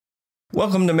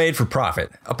Welcome to Made for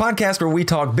Profit, a podcast where we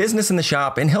talk business in the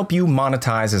shop and help you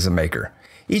monetize as a maker.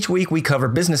 Each week we cover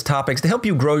business topics to help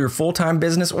you grow your full-time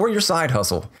business or your side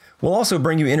hustle. We'll also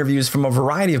bring you interviews from a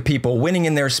variety of people winning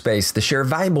in their space to share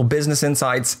valuable business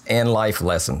insights and life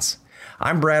lessons.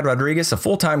 I'm Brad Rodriguez, a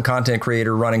full-time content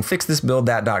creator running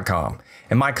FixThisBuildThat.com,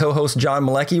 and my co-host John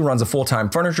Malecki runs a full-time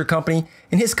furniture company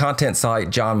and his content site,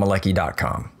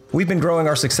 JohnMalecki.com. We've been growing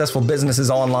our successful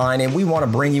businesses online, and we want to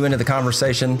bring you into the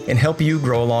conversation and help you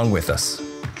grow along with us.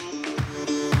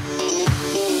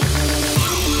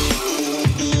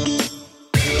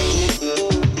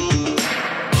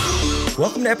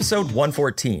 Welcome to episode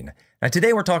 114. Now,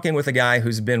 today we're talking with a guy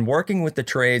who's been working with the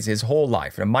trades his whole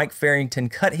life. Now, Mike Farrington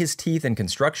cut his teeth in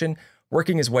construction,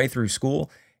 working his way through school,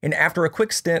 and after a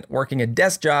quick stint working a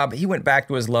desk job, he went back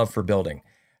to his love for building.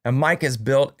 Now, Mike has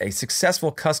built a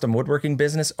successful custom woodworking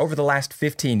business over the last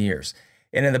 15 years.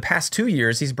 And in the past 2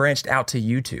 years, he's branched out to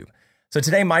YouTube. So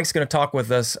today, Mike's going to talk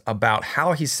with us about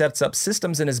how he sets up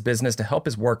systems in his business to help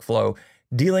his workflow,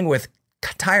 dealing with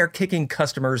tire-kicking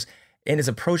customers, and his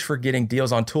approach for getting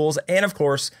deals on tools, and of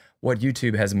course, what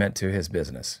YouTube has meant to his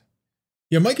business.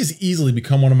 Yeah, Mike has easily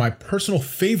become one of my personal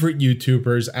favorite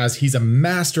YouTubers as he's a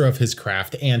master of his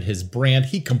craft and his brand.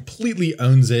 He completely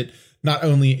owns it, not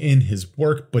only in his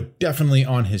work, but definitely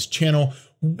on his channel,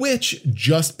 which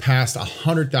just passed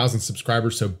 100,000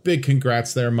 subscribers. So big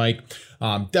congrats there, Mike.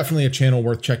 Definitely a channel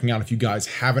worth checking out if you guys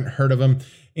haven't heard of him.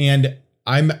 And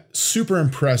I'm super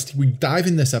impressed. We dive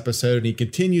in this episode and he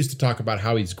continues to talk about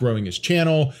how he's growing his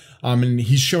channel. And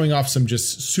he's showing off some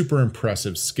just super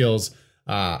impressive skills.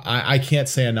 I can't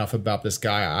say enough about this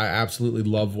guy. I absolutely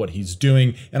love what he's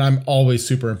doing. And I'm always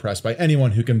super impressed by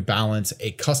anyone who can balance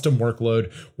a custom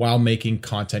workload while making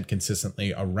content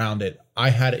consistently around it.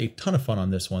 I had a ton of fun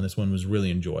on this one. This one was really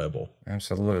enjoyable.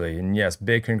 Absolutely. And yes,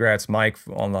 big congrats, Mike,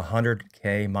 on the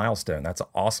 100K milestone. That's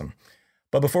awesome.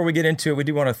 But before we get into it, we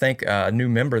do want to thank a new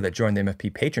member that joined the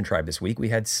MFP Patron Tribe this week. We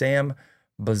had Sam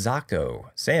Bazzacco.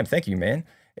 Sam, thank you, man.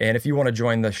 And if you want to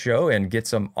join the show and get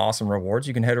some awesome rewards,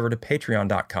 you can head over to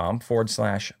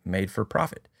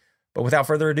patreon.com/made-for-profit. But without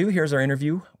further ado, here's our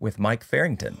interview with Mike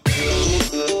Farrington.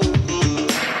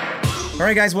 All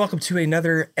right, guys, welcome to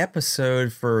another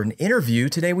episode for an interview.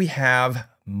 Today we have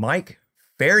Mike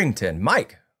Farrington.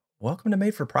 Mike, welcome to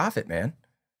Made for Profit, man.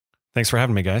 Thanks for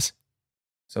having me, guys.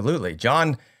 Absolutely.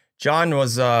 John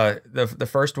was the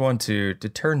first one to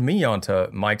turn me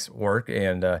onto Mike's work,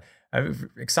 and I'm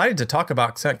excited to talk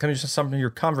about some of your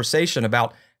conversation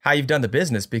about how you've done the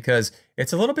business, because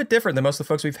it's a little bit different than most of the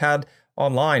folks we've had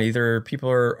online. Either people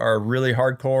are really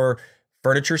hardcore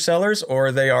furniture sellers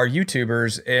or they are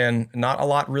YouTubers, and not a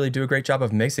lot really do a great job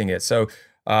of mixing it. So,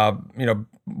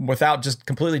 without just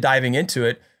completely diving into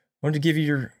it, I wanted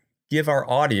to give our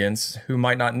audience who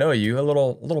might not know you a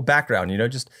little background,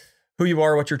 just who you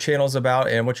are, what your channel is about,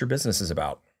 and what your business is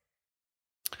about.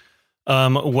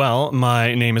 Well,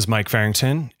 my name is Mike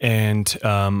Farrington, and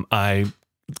I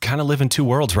kind of live in two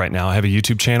worlds right now. I have a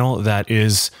YouTube channel that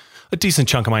is a decent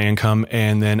chunk of my income,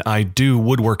 and then I do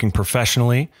woodworking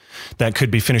professionally. That could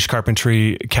be finished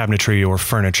carpentry, cabinetry, or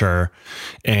furniture,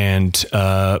 and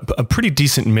a pretty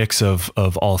decent mix of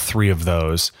all three of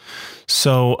those.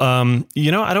 So,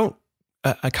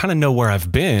 I kind of know where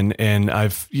I've been, and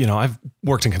I've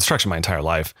worked in construction my entire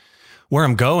life. Where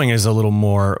I'm going is a little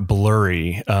more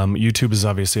blurry. YouTube is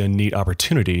obviously a neat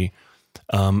opportunity,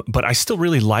 but I still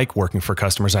really like working for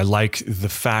customers. I like the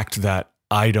fact that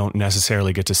I don't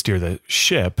necessarily get to steer the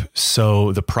ship,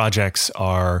 so the projects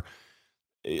are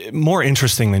more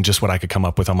interesting than just what I could come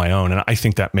up with on my own. And I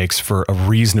think that makes for a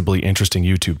reasonably interesting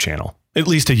YouTube channel, at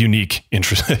least a unique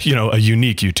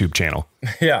YouTube channel.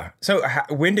 Yeah. So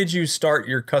when did you start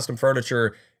your custom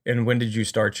furniture, and when did you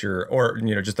start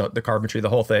just the carpentry, the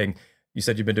whole thing? You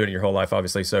said you've been doing it your whole life,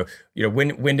 obviously. So,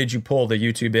 when did you pull the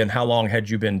YouTube in? How long had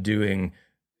you been doing,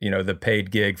 the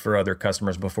paid gig for other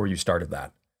customers before you started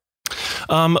that?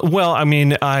 Well,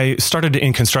 I started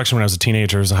in construction when I was a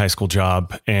teenager. It was a high school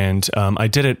job, and I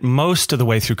did it most of the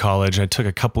way through college. I took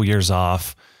a couple years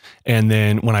off, and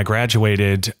then when I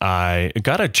graduated, I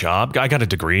got a job. I got a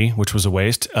degree, which was a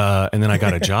waste, and then I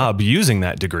got a job using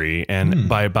that degree. And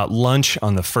by about lunch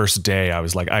on the first day, I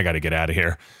was like, I got to get out of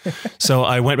here. So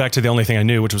I went back to the only thing I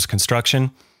knew, which was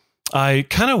construction. I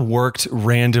kind of worked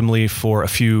randomly for a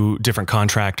few different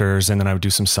contractors, and then I would do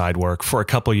some side work for a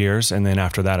couple years. And then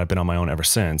after that, I've been on my own ever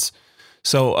since.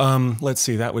 So let's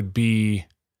see, that would be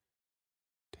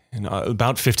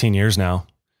about 15 years now.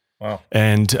 Wow.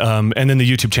 And then the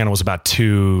YouTube channel was about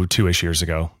two-ish years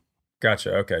ago.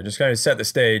 Gotcha. Okay. Just kind of set the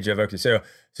stage of, okay. So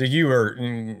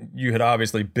you had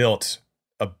obviously built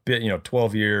a bit,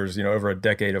 12 years, over a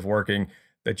decade of working,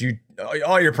 that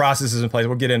all your processes in place.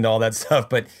 We'll get into all that stuff,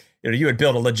 but you had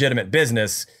built a legitimate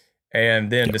business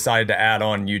and then decided to add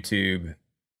on YouTube,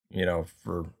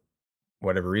 for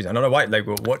whatever reason. I don't know why. Like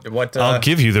what? I'll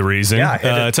give you the reason.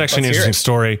 Yeah, it's actually an interesting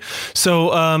story.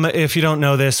 So, if you don't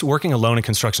know this, working alone in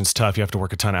construction is tough. You have to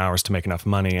work a ton of hours to make enough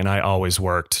money, and I always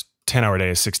worked 10-hour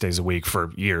days, 6 days a week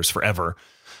for years, forever.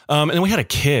 And then we had a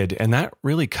kid, and that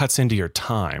really cuts into your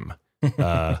time. You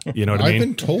know what I mean? I've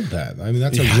been told that. I mean,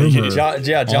 that's a rumor.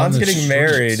 John's getting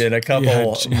married in a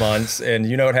couple months, and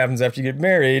you know what happens after you get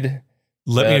married.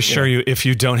 Let me assure you, if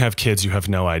you don't have kids, you have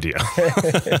no idea.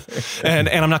 and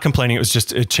I'm not complaining. It was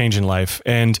just a change in life.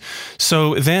 And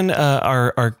so then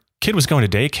our kid was going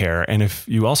to daycare. And if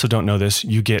you also don't know this,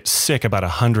 you get sick about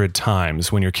 100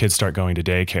 times when your kids start going to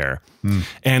daycare.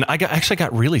 And I actually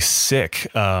got really sick.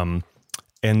 And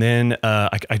then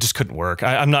I just couldn't work.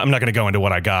 I'm not going to go into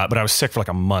what I got, but I was sick for like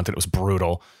a month and it was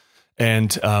brutal.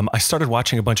 And I started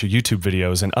watching a bunch of YouTube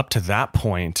videos, and up to that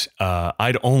point,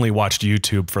 I'd only watched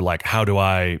YouTube for like, how do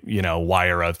I,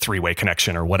 wire a 3-way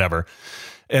connection or whatever.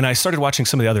 And I started watching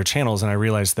some of the other channels, and I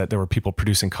realized that there were people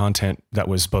producing content that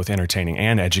was both entertaining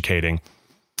and educating.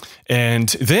 And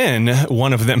then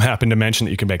one of them happened to mention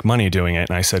that you can make money doing it.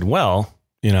 And I said, well,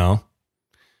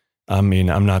 I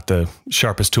mean, I'm not the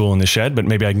sharpest tool in the shed, but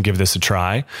maybe I can give this a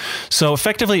try. So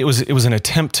effectively, it was an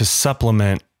attempt to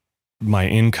supplement my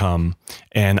income.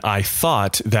 And I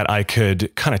thought that I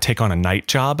could kind of take on a night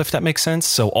job, if that makes sense.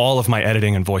 So all of my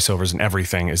editing and voiceovers and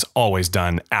everything is always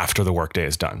done after the workday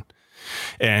is done.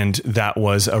 And that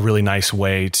was a really nice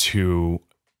way to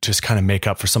just kind of make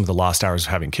up for some of the lost hours of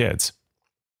having kids.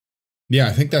 Yeah,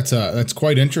 I think that's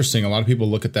quite interesting. A lot of people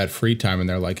look at that free time and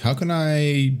they're like, how can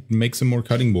I make some more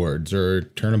cutting boards or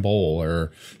turn a bowl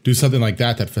or do something like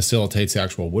that facilitates the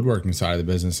actual woodworking side of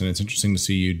the business? And it's interesting to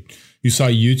see you saw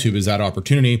YouTube as that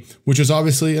opportunity, which is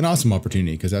obviously an awesome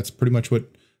opportunity because that's pretty much what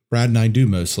Brad and I do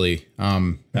mostly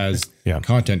as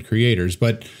content creators.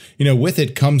 But, with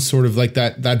it comes sort of like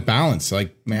that balance.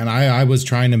 Like, man, I was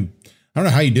trying to, I don't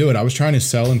know how you do it. I was trying to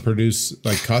sell and produce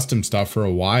like custom stuff for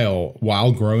a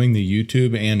while growing the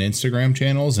YouTube and Instagram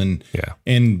channels. And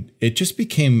it just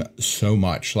became so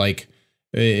much like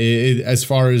as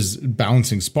far as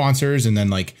balancing sponsors. And then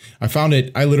like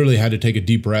I literally had to take a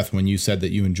deep breath when you said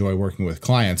that you enjoy working with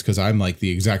clients, because I'm like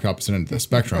the exact opposite end of the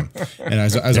spectrum. And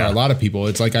as are a lot of people,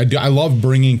 it's like I love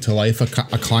bringing to life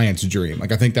a client's dream.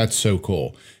 Like I think that's so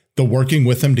cool. The working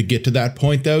with them to get to that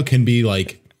point though can be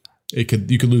like, you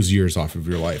could lose years off of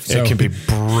your life. So. It can be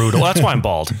brutal. That's why I'm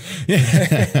bald.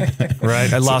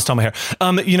 Right. I lost all my hair.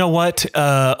 You know what?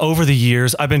 Over the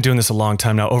years, I've been doing this a long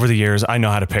time now. Over the years, I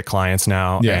know how to pick clients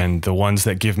now. Yeah. And the ones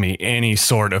that give me any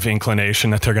sort of inclination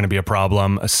that they're going to be a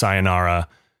problem, a sayonara.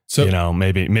 So,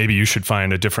 maybe you should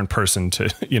find a different person to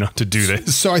do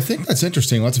this. So I think that's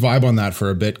interesting. Let's vibe on that for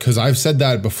a bit. Cause I've said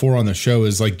that before on the show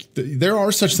is like, there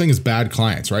are such things as bad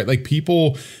clients, right? Like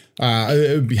people,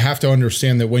 you have to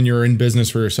understand that when you're in business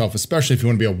for yourself, especially if you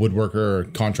want to be a woodworker or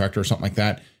contractor or something like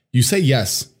that, you say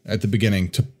yes at the beginning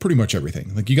to pretty much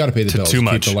everything. Like you got to pay the bills,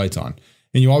 keep the lights on,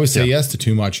 and you always say yes to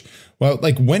too much. Well,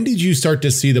 like when did you start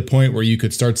to see the point where you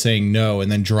could start saying no and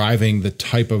then driving the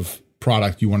type of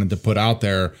product you wanted to put out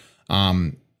there,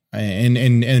 and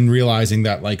realizing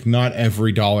that like not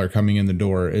every dollar coming in the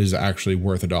door is actually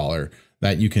worth $1?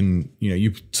 That you can,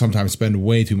 you sometimes spend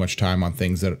way too much time on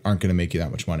things that aren't going to make you that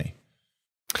much money.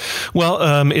 Well,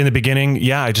 in the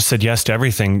beginning, I just said yes to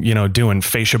everything, doing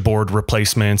fascia board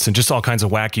replacements and just all kinds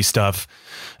of wacky stuff.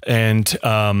 And,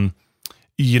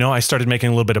 I started making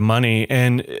a little bit of money,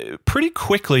 and pretty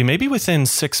quickly, maybe within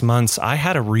 6 months, I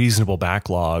had a reasonable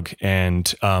backlog.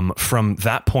 And from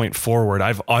that point forward,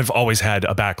 I've always had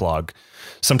a backlog.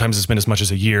 Sometimes it's been as much as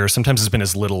a year. Sometimes it's been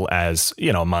as little as,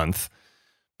 a month.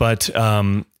 But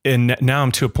and now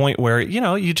I'm to a point where,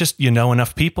 you just,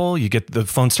 enough people, the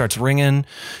phone starts ringing.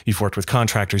 You've worked with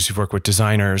contractors, you've worked with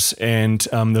designers, and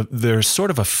there's sort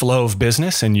of a flow of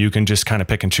business, and you can just kind of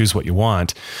pick and choose what you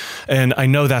want. And I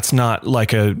know that's not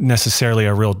like necessarily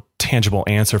a real tangible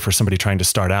answer for somebody trying to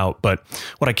start out. But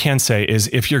what I can say is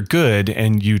if you're good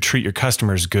and you treat your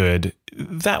customers good,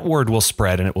 that word will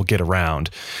spread and it will get around.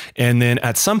 And then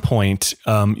at some point,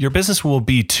 your business will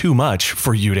be too much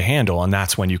for you to handle. And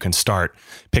that's when you can start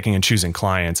picking and choosing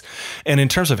clients. And in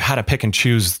terms of how to pick and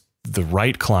choose the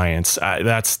right clients,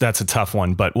 that's a tough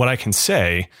one. But what I can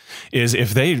say is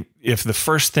if the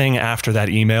first thing after that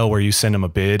email where you send them a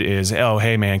bid is, oh,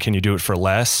 hey man, can you do it for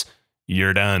less?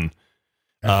 You're done.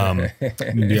 The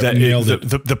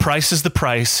price is the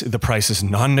price. The price is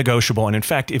non-negotiable. And in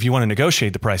fact, if you want to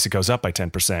negotiate the price, it goes up by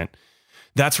 10%.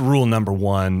 That's rule number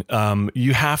one.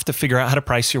 You have to figure out how to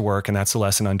price your work, and that's a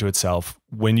lesson unto itself.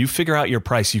 When you figure out your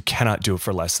price, you cannot do it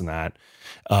for less than that.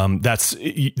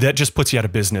 That just puts you out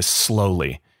of business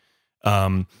slowly.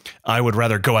 I would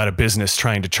rather go out of business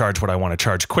trying to charge what I want to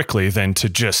charge quickly than to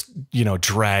just,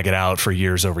 drag it out for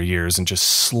years over years and just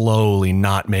slowly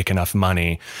not make enough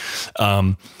money.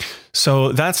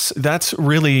 So that's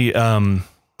really, kind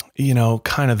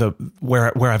of the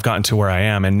where I've gotten to where I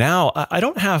am. And now I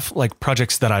don't have like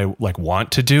projects that I like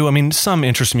want to do. I mean, some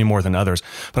interest me more than others,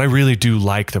 but I really do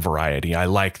like the variety. I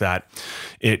like that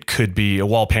it could be a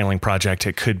wall paneling project.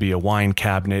 It could be a wine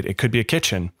cabinet. It could be a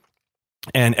kitchen.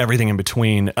 And everything in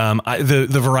between.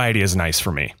 The variety is nice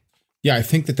for me. Yeah, I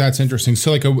think that's interesting.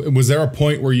 So was there a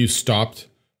point where you stopped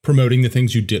promoting the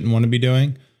things you didn't want to be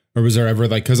doing? Or was there ever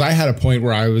because I had a point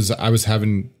where I was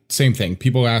having same thing.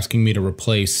 People asking me to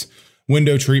replace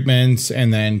window treatments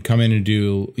and then come in and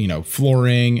do,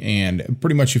 flooring. And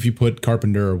pretty much if you put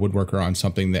carpenter or woodworker on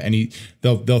something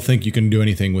they'll think you can do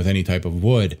anything with any type of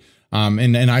wood.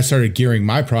 And I started gearing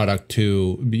my product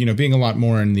to, being a lot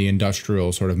more in the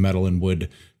industrial sort of metal and wood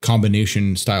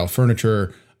combination style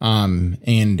furniture,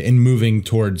 and moving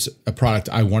towards a product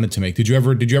I wanted to make. Did you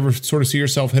ever sort of see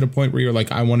yourself hit a point where you're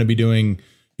like, I want to be doing,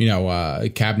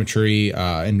 cabinetry,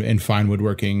 and fine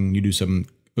woodworking? You do some,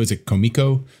 was it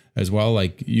Comico as well?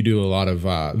 Like you do a lot of,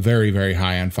 very, very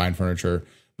high end fine furniture,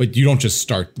 but you don't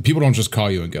just people don't just call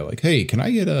you and go like, hey, can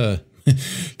I get a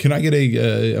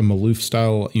Maloof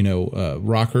style,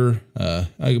 rocker?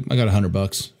 I got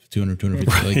 $100,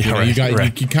 250.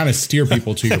 Like, you kind of steer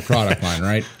people to your product line,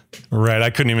 right? Right.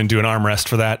 I couldn't even do an armrest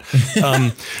for that.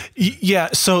 Yeah.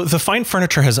 So the fine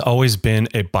furniture has always been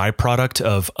a byproduct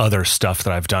of other stuff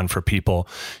that I've done for people.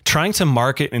 Trying to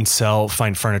market and sell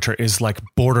fine furniture is like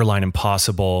borderline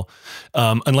impossible,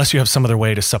 unless you have some other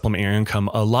way to supplement your income.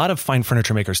 A lot of fine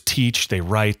furniture makers teach, they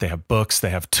write, they have books, they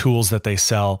have tools that they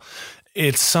sell.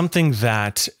 It's something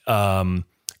that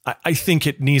I think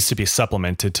it needs to be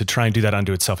supplemented. To try and do that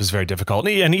unto itself is very difficult.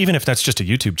 And even if that's just a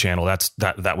YouTube channel,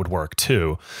 that would work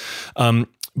too.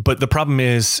 But the problem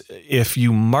is, if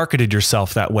you marketed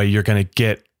yourself that way, you're going to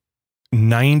get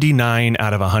 99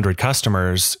 out of 100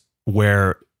 customers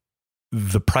where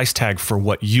the price tag for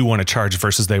what you want to charge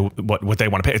versus what they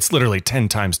want to pay, it's literally 10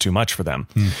 times too much for them.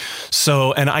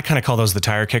 So, and I kind of call those the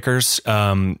tire kickers.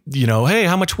 Hey,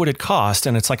 how much would it cost?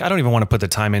 And it's like, I don't even want to put the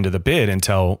time into the bid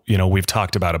until, we've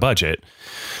talked about a budget.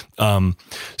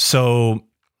 So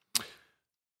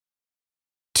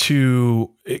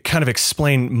to kind of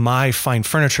explain my fine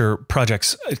furniture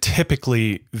projects,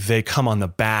 typically they come on the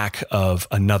back of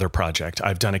another project.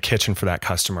 I've done a kitchen for that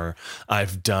customer.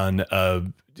 I've done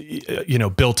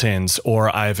built-ins,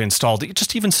 or I've installed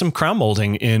just even some crown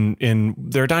molding in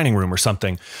their dining room or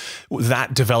something.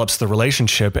 That develops the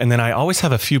relationship. And then I always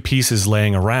have a few pieces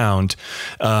laying around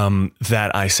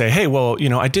that I say, hey, well,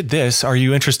 I did this. Are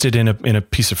you interested in a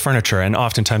piece of furniture? And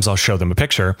oftentimes I'll show them a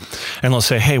picture and they'll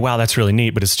say, hey, wow, that's really neat,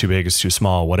 but it's too big, it's too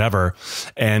small, whatever.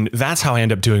 And that's how I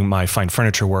end up doing my fine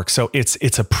furniture work. So it's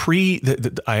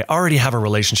I already have a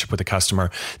relationship with the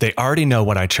customer. They already know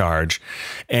what I charge.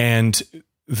 And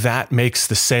that makes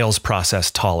the sales process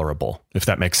tolerable, if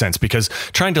that makes sense, because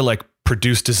trying to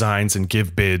produce designs and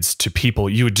give bids to people,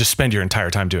 you would just spend your entire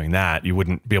time doing that. You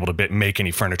wouldn't be able to make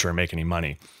any furniture or make any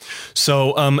money.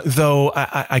 So, though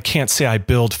I can't say I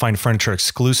build fine furniture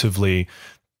exclusively,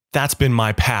 that's been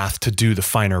my path to do the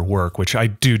finer work, which I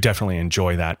do definitely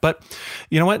enjoy that. But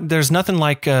you know what? There's nothing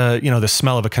like, the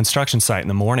smell of a construction site in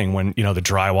the morning when, the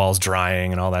drywall's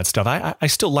drying and all that stuff. I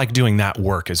still like doing that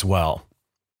work as well.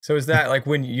 So is that like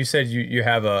when you said you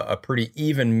have a pretty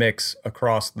even mix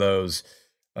across those,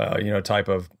 type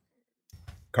of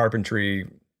carpentry,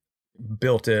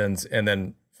 built-ins, and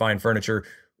then fine furniture?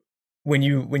 When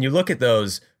you look at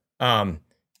those in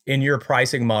your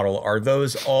pricing model, are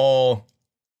those all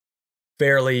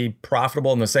fairly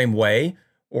profitable in the same way,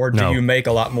 or do you make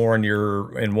a lot more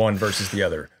in one versus the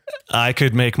other? I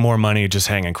could make more money just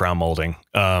hanging crown molding.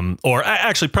 Or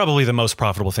actually probably the most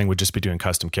profitable thing would just be doing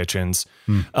custom kitchens.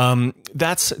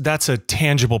 That's a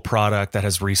tangible product that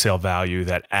has resale value,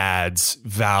 that adds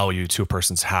value to a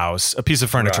person's house. A piece of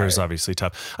furniture is obviously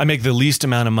tough. I make the least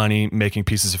amount of money making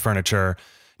pieces of furniture.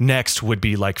 Next would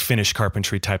be like finished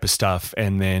carpentry type of stuff.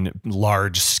 And then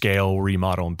large scale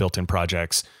remodel and built-in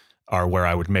projects are where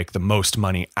I would make the most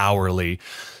money hourly.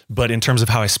 But in terms of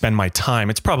how I spend my time,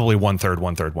 it's probably 1/3,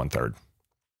 1/3, 1/3.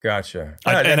 Gotcha.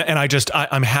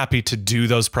 I'm happy to do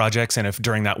those projects. And if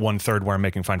during that 1/3 where I'm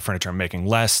making fine furniture, I'm making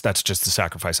less, that's just the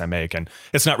sacrifice I make. And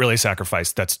it's not really a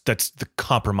sacrifice. That's the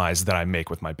compromise that I make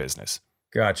with my business.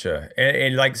 Gotcha.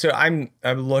 And so I'm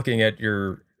looking at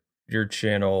your your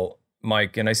channel,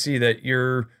 Mike, and I see that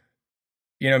you're,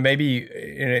 maybe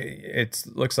it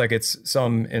looks like it's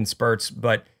some in spurts,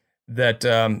 but that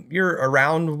you're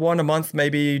around one a month,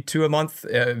 maybe two a month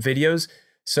videos.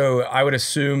 So I would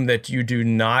assume that you do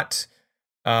not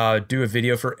do a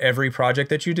video for every project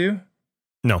that you do.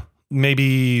 No,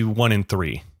 maybe 1 in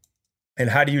 3. And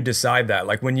how do you decide that?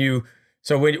 Like when you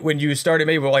started,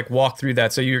 maybe we'll like walk through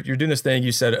that. So you're doing this thing.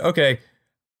 You said, okay,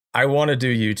 I want to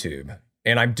do YouTube,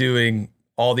 and I'm doing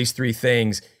all these 3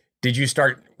 things. Did you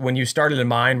start when you started in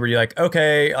mind? Were you like,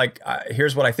 okay, like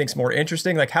here's what I think's more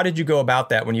interesting? Like, how did you go about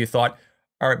that when you thought,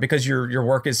 all right, because your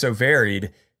work is so varied,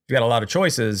 you got a lot of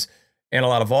choices and a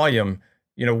lot of volume.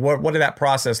 What did that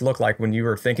process look like when you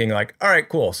were thinking like, all right,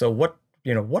 cool. So what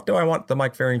do I want the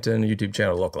Mike Farrington YouTube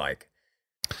channel to look like?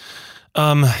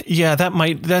 Yeah,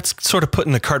 that's sort of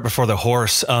putting the cart before the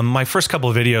horse. My first couple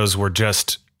of videos were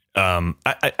just,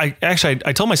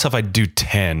 I told myself I'd do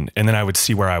 10 and then I would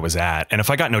see where I was at. And if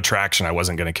I got no traction, I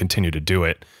wasn't going to continue to do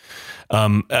it.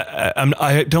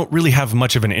 I don't really have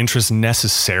much of an interest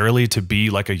necessarily to be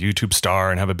like a YouTube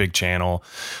star and have a big channel.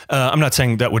 I'm not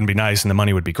saying that wouldn't be nice and the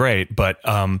money would be great, but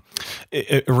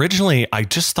originally I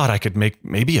just thought I could make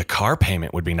maybe a car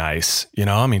payment would be nice.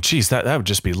 I mean, geez, that would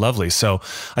just be lovely. So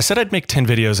I said I'd make 10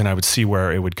 videos and I would see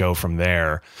where it would go from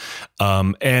there.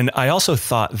 And I also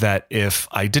thought that if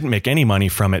I didn't make any money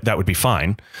from it, that would be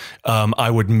fine. I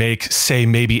would make, say,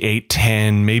 maybe 8,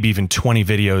 10, maybe even 20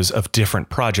 videos of different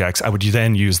projects. I would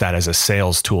then use that as a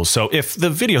sales tool. So if the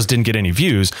videos didn't get any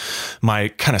views, my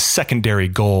kind of secondary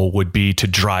goal would be to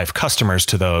drive customers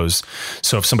to those.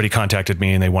 So if somebody contacted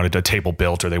me and they wanted a table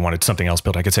built or they wanted something else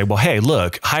built, I could say, well, hey,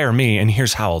 look, hire me and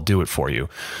here's how I'll do it for you.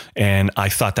 And I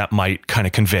thought that might kind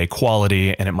of convey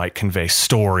quality and it might convey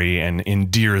story and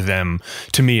endear them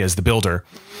to me as the builder.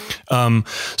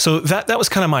 So that was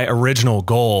kind of my original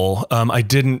goal. I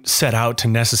didn't set out to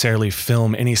necessarily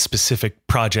film any specific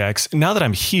projects. Now that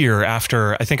I'm here,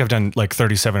 after I think I've done like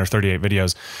 37 or 38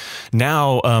 videos,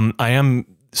 now I am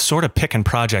sort of picking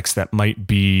projects that might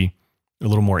be a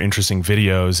little more interesting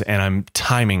videos, and I'm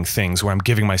timing things where I'm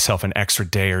giving myself an extra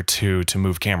day or two to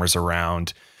move cameras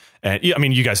around. And I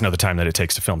mean, you guys know the time that it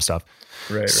takes to film stuff.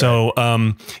 Right. So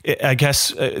I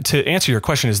guess to answer your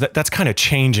question is that's kind of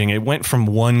changing. It went from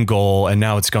one goal and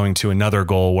now it's going to another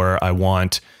goal where I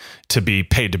want to be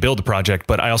paid to build the project,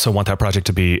 but I also want that project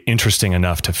to be interesting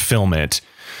enough to film it.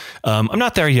 I'm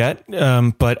not there yet,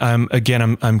 but I'm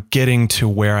getting to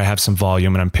where I have some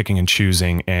volume and I'm picking and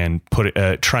choosing and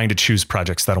trying to choose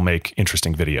projects that'll make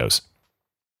interesting videos.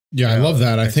 Yeah, I love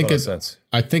that. I think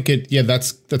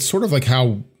that's sort of like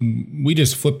how we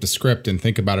just flip the script and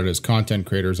think about it as content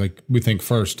creators. Like we think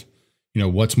first,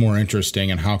 what's more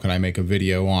interesting and how can I make a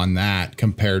video on that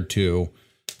compared to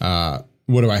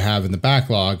what do I have in the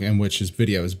backlog and which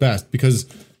video is best? Because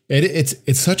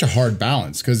it's such a hard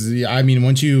balance. Because I mean,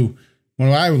 what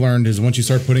I learned is once you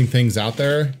start putting things out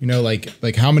there,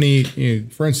 like how many,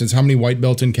 for instance, how many white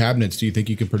built-in cabinets do you think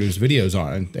you could produce videos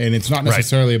on? And it's not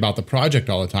necessarily about the project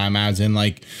all the time, as in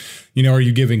like, are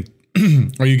you giving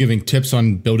tips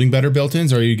on building better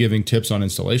built-ins? Are you giving tips on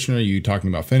installation? Are you talking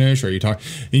about finish? And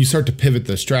you start to pivot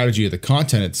the strategy of the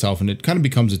content itself, and it kind of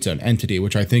becomes its own entity,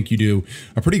 which I think you do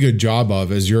a pretty good job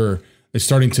of as you're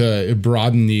starting to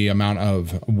broaden the amount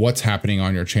of what's happening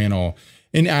on your channel.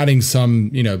 And adding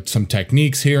some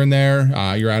techniques here and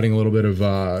there. You're adding a little bit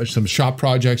of some shop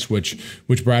projects, which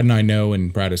Brad and I know,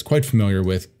 and Brad is quite familiar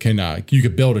with. You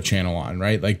could build a channel on,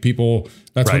 right? Like people,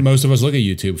 that's what most of us look at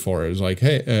YouTube for. Is like,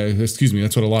 hey, excuse me,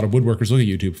 that's what a lot of woodworkers look at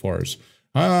YouTube for. Is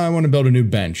I want to build a new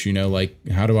bench. Like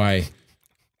how do I?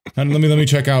 Let me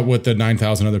check out what the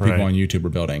 9,000 other people on YouTube are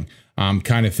building,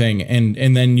 kind of thing. And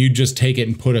then you just take it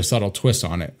and put a subtle twist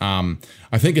on it.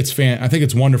 I think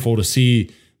it's wonderful to see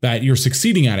that you're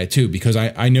succeeding at it too, because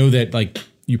I know that like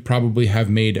you probably have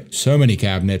made so many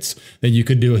cabinets that you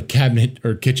could do a cabinet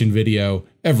or kitchen video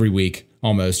every week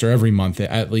almost, or every month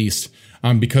at least,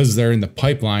 because they're in the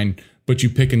pipeline, but you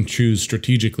pick and choose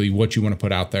strategically what you want to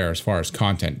put out there as far as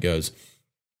content goes.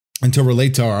 And to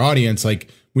relate to our audience,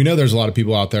 like we know there's a lot of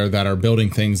people out there that are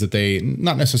building things that they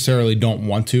not necessarily don't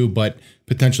want to, but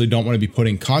potentially don't want to be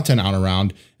putting content out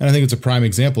around. And I think it's a prime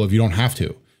example of you don't have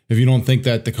to. If you don't think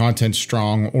that the content's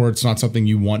strong or it's not something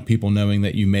you want people knowing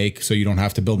that you make so you don't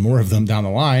have to build more of them down the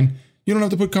line, you don't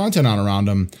have to put content out around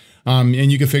them. And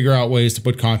you can figure out ways to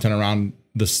put content around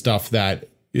the stuff that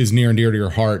is near and dear to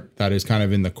your heart, that is kind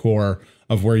of in the core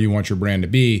of where you want your brand to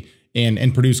be,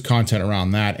 and produce content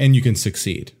around that, and you can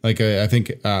succeed. Like I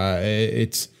think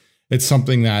it's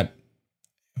something that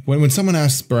when someone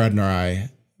asks Brad and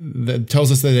I, that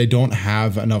tells us that they don't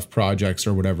have enough projects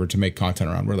or whatever to make content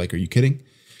around, we're like, are you kidding?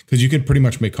 Because you could pretty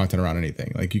much make content around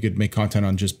anything. Like you could make content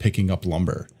on just picking up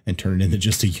lumber and turn it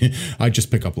into I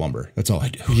just pick up lumber. That's all I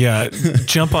do. Yeah.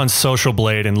 Jump on Social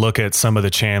Blade and look at some of the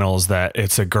channels that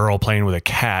it's a girl playing with a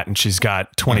cat and she's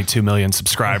got 22 million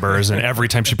subscribers. And every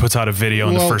time she puts out a video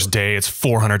on the first day, it's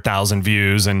 400,000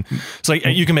 views. And it's like,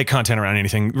 you can make content around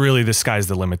anything. Really, the sky's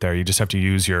the limit there. You just have to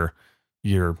use your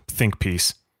think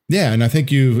piece. Yeah. And I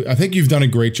think you've done a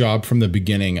great job from the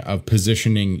beginning of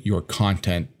positioning your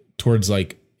content towards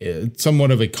like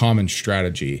somewhat of a common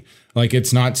strategy. Like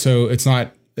it's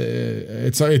the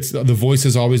voice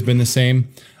has always been the same,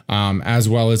 as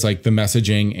well as like the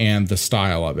messaging and the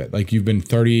style of it. Like you've been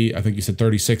I think you said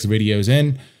 36 videos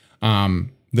in.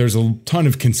 There's a ton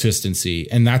of consistency,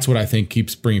 and that's what I think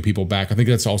keeps bringing people back. I think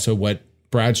that's also what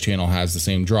Brad's channel has the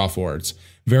same draw for. It's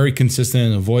very consistent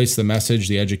in the voice, the message,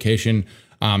 the education,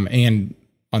 and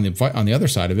on the other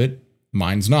side of it,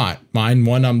 mine's not. Mine,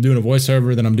 one, I'm doing a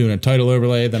voiceover, then I'm doing a title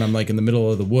overlay, then I'm like in the middle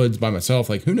of the woods by myself.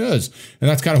 Like, who knows? And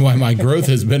that's kind of why my growth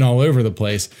has been all over the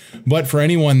place. But for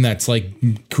anyone that's like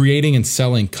creating and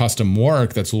selling custom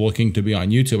work that's looking to be on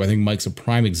YouTube, I think Mike's a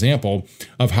prime example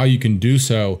of how you can do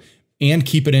so and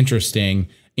keep it interesting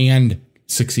and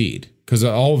succeed, because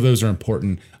all of those are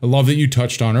important. I love that you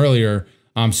touched on earlier,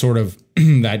 sort of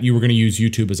that you were going to use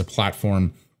YouTube as a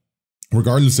platform,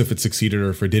 regardless if it succeeded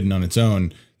or if it didn't on its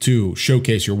own, to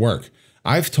showcase your work.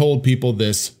 I've told people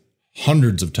this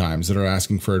hundreds of times that are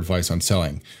asking for advice on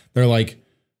selling. They're like,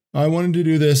 I wanted to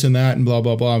do this and that and blah,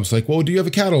 blah, blah. I was like, well, do you have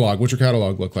a catalog? What's your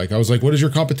catalog look like? I was like, what does your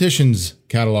competition's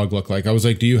catalog look like? I was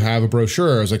like, do you have a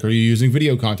brochure? I was like, are you using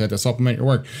video content to supplement your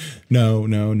work? No.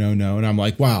 And I'm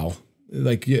like, wow.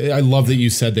 Like, I love that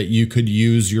you said that you could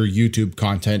use your YouTube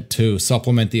content to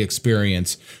supplement the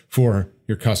experience for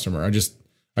your customer. I just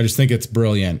think it's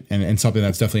brilliant and something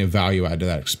that's definitely a value add to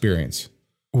that experience.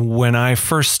 When I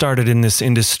first started in this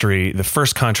industry, the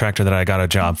first contractor that I got a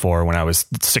job for when I was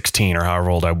 16 or however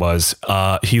old I was,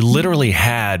 he literally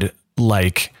had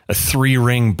like a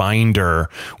 3-ring binder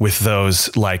with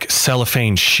those like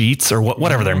cellophane sheets or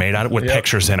whatever they're made out of with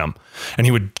pictures in them. And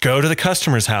he would go to the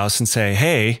customer's house and say,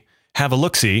 hey, have a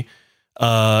look-see,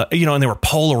 and they were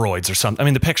Polaroids or something. I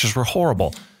mean, the pictures were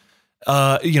horrible.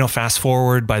 Fast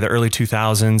forward by the early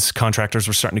 2000s, contractors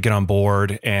were starting to get on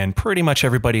board and pretty much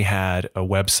everybody had a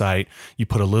website. You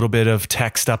put a little bit of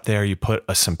text up there, you put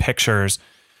some pictures.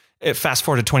 Fast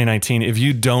forward to 2019, if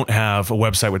you don't have a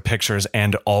website with pictures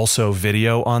and also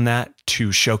video on that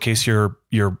to showcase your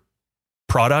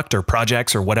product or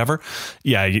projects or whatever,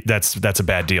 that's a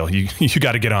bad deal. You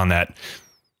got to get on that.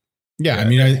 Yeah, I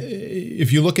mean,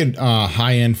 if you look at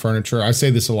high-end furniture, I say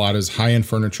this a lot, as high-end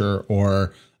furniture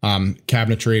or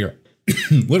cabinetry or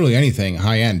literally anything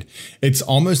high-end, it's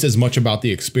almost as much about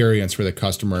the experience for the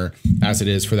customer as it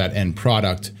is for that end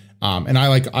product. And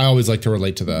I always like to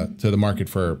relate to the market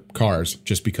for cars,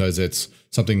 just because it's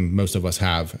something most of us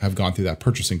have gone through that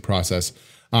purchasing process.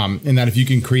 And that if you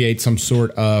can create some sort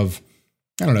of,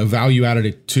 I don't know, value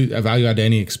added to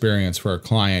any experience for a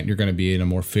client, you're going to be in a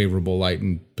more favorable light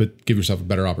and give yourself a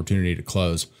better opportunity to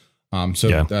close. I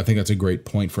think that's a great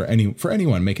point for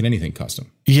anyone making anything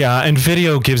custom. Yeah. And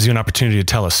video gives you an opportunity to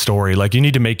tell a story. Like, you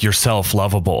need to make yourself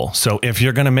lovable. So if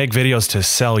you're going to make videos to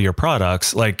sell your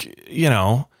products,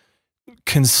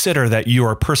 consider that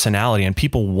you're a personality and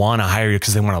people want to hire you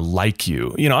because they want to like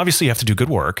you. Obviously you have to do good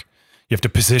work. You have to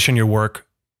position your work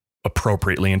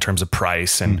appropriately in terms of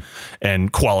price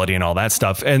and quality and all that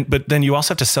stuff. But then you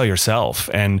also have to sell yourself,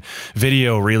 and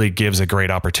video really gives a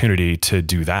great opportunity to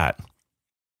do that.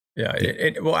 Yeah.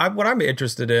 What I'm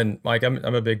interested in, Mike, I'm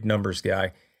a big numbers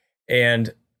guy,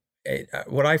 and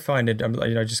what I find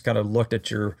I just kind of looking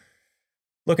at your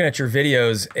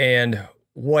videos, and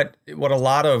what a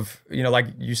lot of, like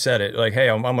you said it, like, hey,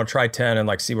 I'm going to try 10 and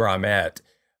like see where I'm at.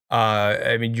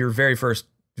 I mean, your very first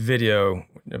video,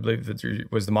 I believe that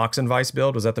was the Moxon Vice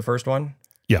build. Was that the first one?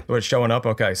 Yeah. Was showing up?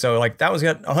 Okay. So like that was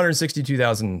got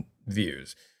 162,000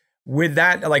 views. With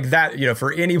that, like that,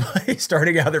 for anybody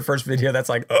starting out their first video, that's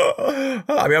like, I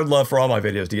would love for all my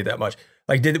videos to get that much.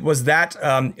 Like, was that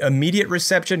immediate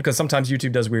reception? Because sometimes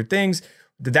YouTube does weird things.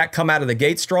 Did that come out of the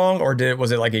gate strong, or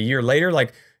was it like a year later?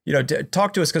 Like,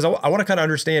 talk to us, because I want to kind of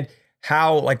understand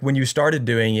how, like, when you started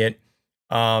doing it,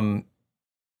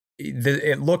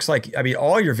 it looks like, I mean,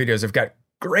 all your videos have got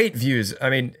great views.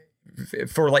 I mean,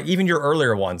 for like even your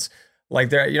earlier ones, like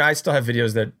there, I still have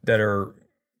videos that are,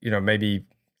 maybe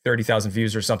 30,000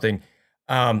 views or something,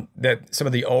 that some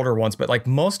of the older ones, but like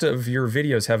most of your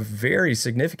videos have very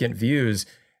significant views.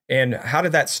 And how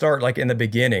did that start? Like in the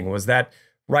beginning, was that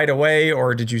right away,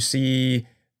 or did you see,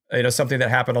 something that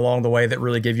happened along the way that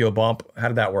really gave you a bump? How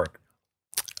did that work?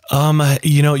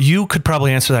 You could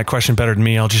probably answer that question better than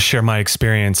me. I'll just share my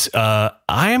experience.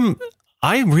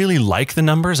 I really like the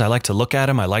numbers. I like to look at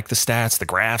them. I like the stats, the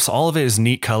graphs, all of it is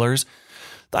neat colors.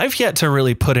 I've yet to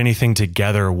really put anything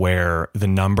together where the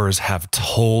numbers have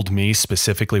told me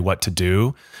specifically what to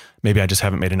do. Maybe I just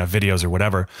haven't made enough videos or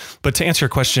whatever. But to answer your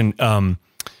question,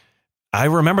 I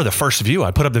remember the first view.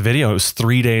 I put up the video. It was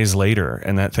 3 days later,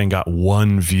 and that thing got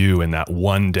 1 view in that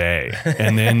one day.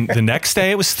 And then the next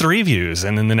day it was 3 views,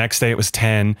 and then the next day it was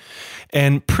 10.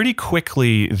 And pretty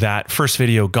quickly, that first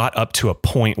video got up to a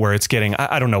point where it's getting,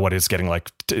 I don't know what it's getting, like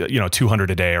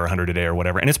 200 a day or 100 a day or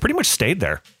whatever, and it's pretty much stayed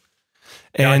there.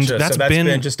 And gotcha. that's so that's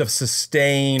been just a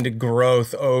sustained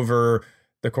growth over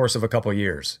the course of a couple of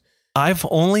years. I've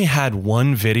only had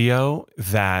one video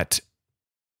that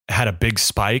had a big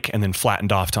spike and then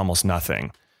flattened off to almost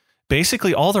nothing.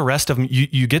 Basically, all the rest of them,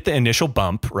 you get the initial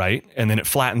bump, right? And then it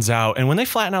flattens out. And when they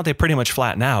flatten out, they pretty much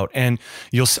flatten out. And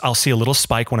I'll see a little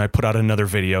spike when I put out another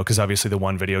video, because obviously the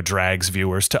one video drags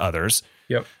viewers to others.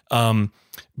 Yep.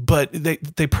 But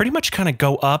they pretty much kind of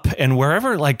go up, and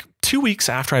wherever, like 2 weeks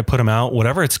after I put them out,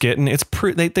 whatever it's getting,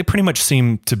 they pretty much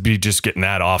seem to be just getting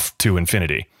that off to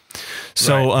infinity.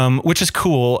 So, right. Which is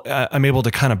cool. I'm able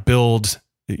to kind of build,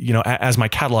 as my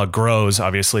catalog grows,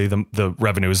 obviously the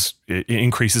revenues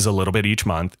increases a little bit each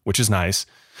month, which is nice.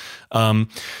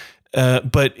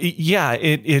 But yeah,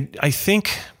 I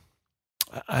think,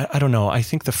 I don't know. I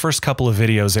think the first couple of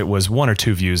videos, it was 1 or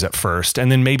 2 views at first.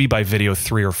 And then maybe by video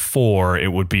 3 or 4,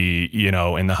 it would be,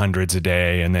 in the hundreds a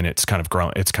day. And then it's kind of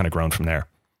grown from there.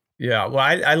 Yeah. Well,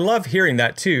 I love hearing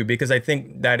that too, because I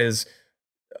think that is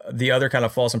the other kind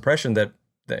of false impression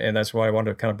and that's why I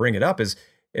wanted to kind of bring it up is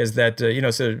that,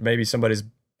 so maybe somebody's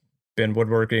been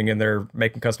woodworking and they're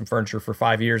making custom furniture for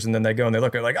 5 years, and then they go and they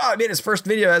look at it like, oh, I mean, his first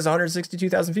video has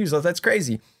 162,000 views. That's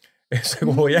crazy. It's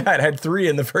like, well, yeah, it had 3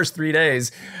 in the first 3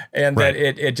 days, and right.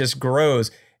 That it just grows.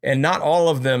 And not all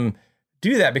of them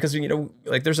do that, because,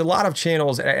 like there's a lot of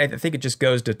channels. And I think it just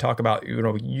goes to talk about,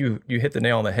 you hit the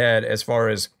nail on the head as far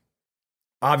as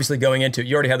obviously going into it.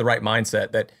 You already have the right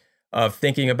mindset of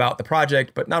thinking about the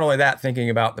project, but not only that, thinking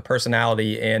about the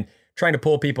personality and trying to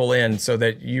pull people in, so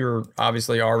that you're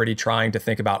obviously already trying to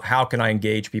think about how can I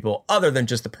engage people other than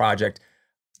just the project.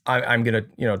 I'm going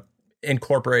to,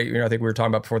 incorporate, I think we were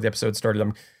talking about before the episode started,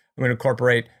 I'm going to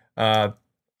incorporate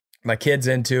my kids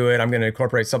into it. I'm going to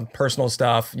incorporate some personal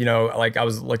stuff, like I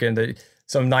was looking at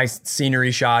some nice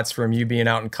scenery shots from you being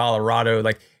out in Colorado,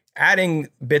 like adding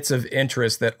bits of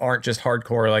interest that aren't just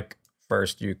hardcore, like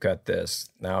first you cut this,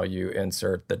 now you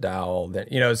insert the dowel, then,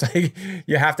 it's like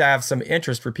you have to have some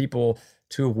interest for people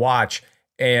to watch.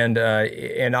 And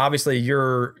obviously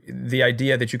the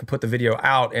idea that you can put the video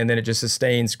out and then it just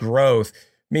sustains growth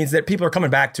means that people are coming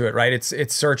back to it, right? It's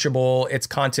searchable. It's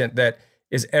content that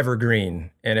is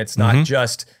evergreen, and it's not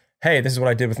just, hey, this is what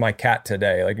I did with my cat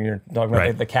today. Like you're talking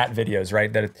about the cat videos,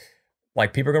 right? That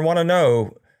like people are going to want to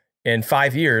know in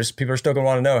 5 years, people are still going to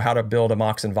want to know how to build a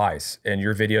Moxon vise, and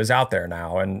your video's out there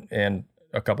now, and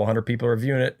a couple hundred people are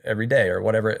viewing it every day or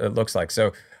whatever it looks like.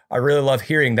 So I really love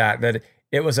hearing that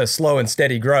it was a slow and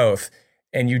steady growth,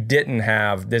 and you didn't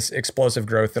have this explosive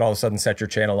growth that all of a sudden set your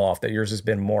channel off, that yours has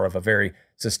been more of a very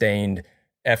sustained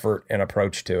effort and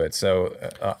approach to it. So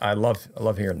I love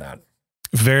hearing that.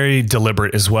 Very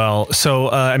deliberate as well. So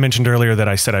I mentioned earlier that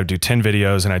I said I'd do 10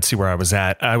 videos and I'd see where I was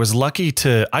at. I was lucky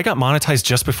I got monetized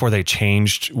just before they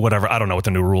changed whatever. I don't know what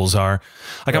the new rules are.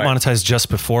 I got monetized just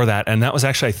before that. And that was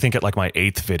actually, I think, at like my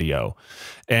 8th video.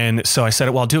 And so I said,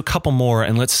 well, I'll do a couple more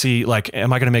and let's see, like,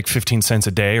 am I going to make 15 cents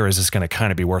a day, or is this going to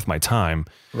kind of be worth my time?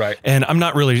 Right. And I'm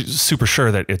not really super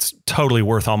sure that it's totally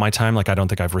worth all my time. Like, I don't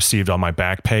think I've received all my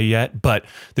back pay yet, but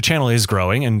the channel is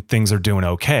growing and things are doing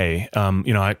okay. I'm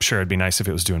sure it'd be nice if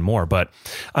it was doing more, but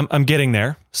I'm getting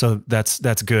there. So that's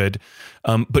good.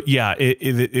 But yeah,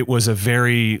 it was a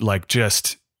very like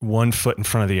just one foot in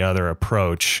front of the other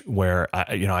approach where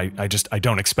I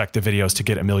don't expect the videos to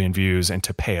get 1 million views and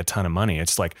to pay a ton of money.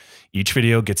 It's like each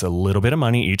video gets a little bit of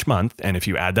money each month. And if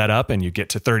you add that up and you get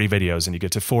to 30 videos and you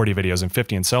get to 40 videos and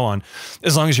 50 and so on,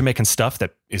 as long as you're making stuff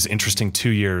that is interesting 2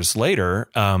 years later,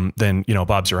 then,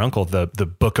 Bob's your uncle, the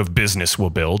book of business will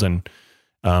build, and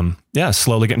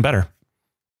slowly getting better.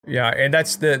 Yeah. And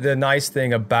that's the nice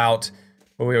thing about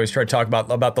what we always try to talk about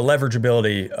the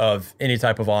leverageability of any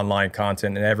type of online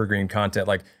content and evergreen content.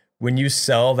 Like when you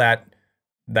sell that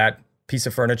piece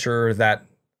of furniture, that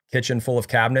kitchen full of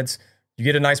cabinets, you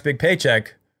get a nice big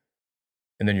paycheck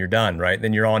and then you're done, right?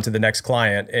 Then you're on to the next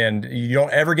client, and you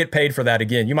don't ever get paid for that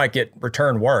again. You might get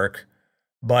return work,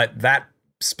 but that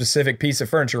specific piece of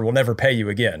furniture will never pay you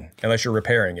again unless you're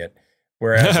repairing it.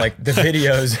 Whereas like the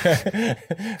videos,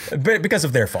 but because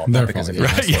of their fault, not because of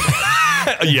yours. Right.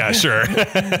 Yeah, sure.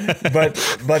 but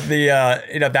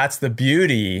the that's the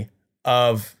beauty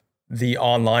of the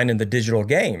online and the digital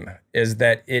game, is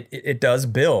that it does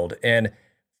build, and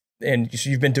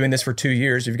you've been doing this for 2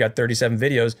 years. You've got 37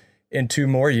 videos. In 2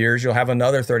 more years, you'll have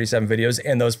another 37 videos,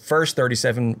 and those first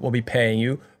 37 will be paying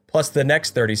you, plus the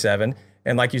next 37.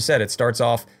 And like you said, it starts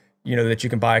off, that you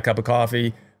can buy a cup of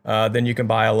coffee, then you can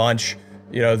buy a lunch,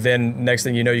 then next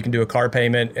thing you know, you can do a car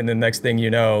payment, and then next thing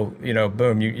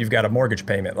boom, you've got a mortgage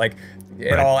payment. Like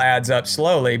it all adds up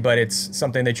slowly, but it's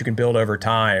something that you can build over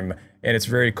time, and it's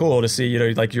very cool to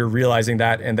see, like you're realizing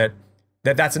that, and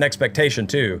that's an expectation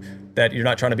too, that you're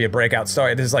not trying to be a breakout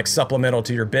star. This is like supplemental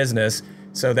to your business,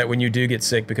 so that when you do get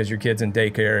sick because your kid's in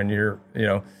daycare and you're,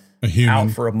 out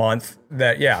for a month,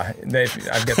 I've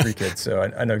got 3 kids, so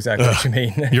I know exactly what you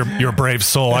mean. You're a brave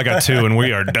soul. I got 2 and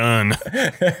we are done.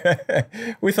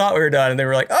 We thought we were done, and they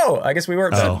were like, oh, I guess we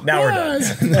weren't done. Now we're done.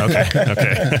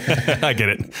 Okay. I get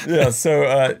it. Yeah. So,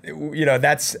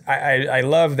 I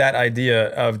love that idea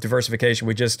of diversification.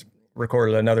 We just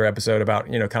recorded another episode about,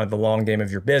 kind of the long game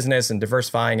of your business and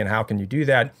diversifying and how can you do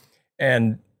that.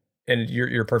 And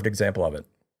you're a perfect example of it.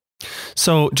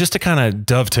 So just to kind of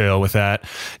dovetail with that,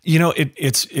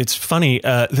 it's funny.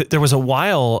 There was a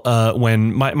while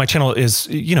when my channel is,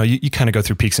 you kind of go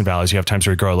through peaks and valleys. You have times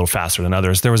where you grow a little faster than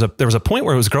others. There was a point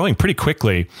where it was growing pretty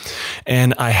quickly,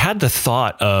 and I had the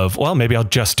thought of, well, maybe I'll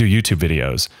just do YouTube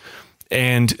videos.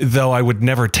 And though I would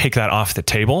never take that off the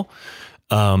table,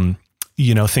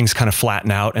 things kind of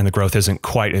flatten out and the growth isn't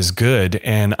quite as good.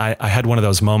 And I had one of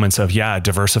those moments of,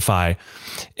 diversify.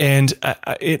 And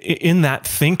in that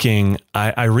thinking,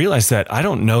 I realized that I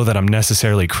don't know that I'm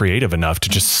necessarily creative enough to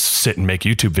just sit and make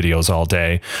YouTube videos all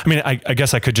day. I mean, I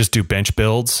guess I could just do bench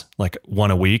builds, like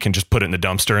one a week, and just put it in the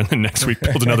dumpster, and then next week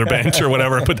build another bench or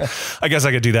whatever. But I guess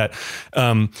I could do that.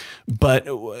 But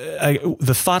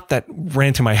the thought that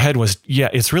ran through my head was,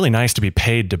 it's really nice to be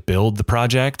paid to build the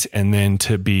project, and then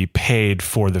to be paid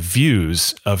for the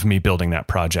views of me building that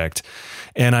project.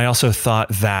 And I also thought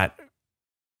that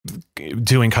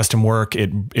doing custom work,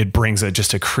 it brings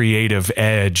just a creative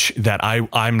edge that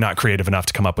I'm not creative enough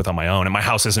to come up with on my own. And my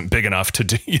house isn't big enough to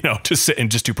do, to sit and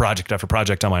just do project after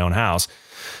project on my own house.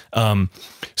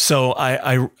 So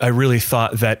I really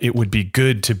thought that it would be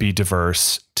good to be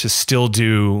diverse, to still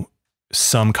do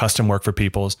some custom work for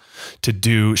people's, to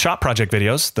do shop project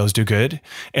videos. Those do good.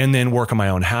 And then work on my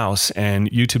own house. And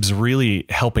YouTube's really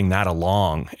helping that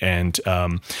along. And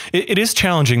it is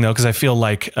challenging though, because I feel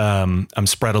like I'm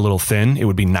spread a little thin. It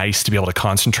would be nice to be able to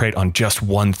concentrate on just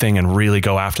one thing and really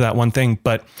go after that one thing.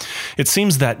 But it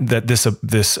seems that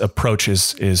this approach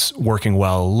is working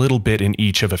well a little bit in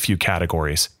each of a few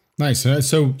categories. Nice. So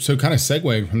kind of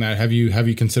segue from that. Have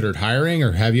you considered hiring,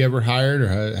 or have you ever hired, or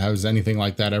has anything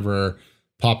like that ever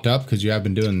popped up? Because you have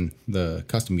been doing the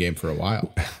custom game for a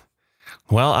while.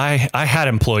 Well, I had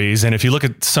employees, and if you look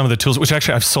at some of the tools, which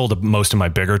actually I've sold most of my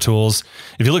bigger tools.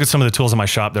 If you look at some of the tools in my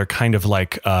shop, they're kind of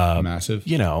like massive.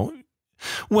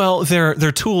 Well, they're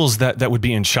tools that would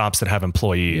be in shops that have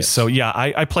employees. Yes. So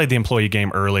I played the employee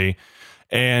game early,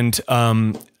 and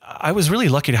I was really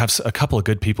lucky to have a couple of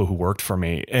good people who worked for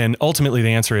me. And ultimately the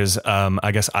answer is,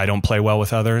 I guess I don't play well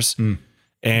with others.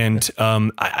 And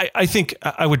I think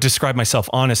I would describe myself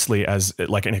honestly as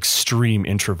like an extreme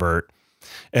introvert.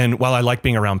 And while I like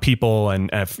being around people and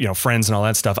friends and all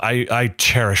that stuff, I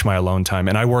cherish my alone time,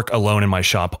 and I work alone in my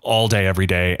shop all day, every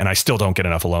day, and I still don't get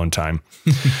enough alone time.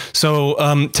 So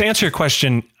to answer your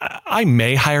question, I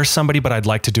may hire somebody, but I'd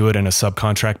like to do it in a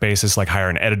subcontract basis, like hire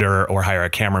an editor or hire a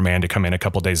cameraman to come in a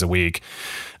couple days a week.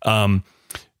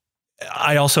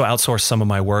 I also outsource some of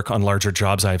my work on larger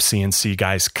jobs. I have CNC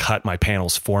guys cut my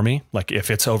panels for me. Like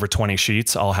if it's over 20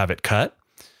 sheets, I'll have it cut.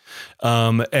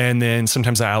 And then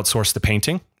sometimes I outsource the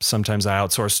painting. Sometimes I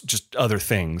outsource just other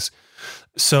things.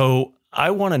 So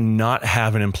I want to not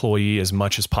have an employee as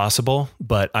much as possible,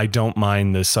 but I don't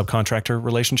mind the subcontractor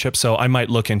relationship. So I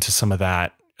might look into some of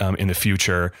that in the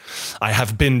future. I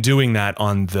have been doing that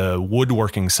on the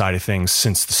woodworking side of things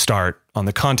since the start. On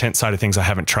the content side of things, I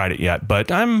haven't tried it yet,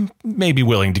 but I'm maybe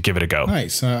willing to give it a go.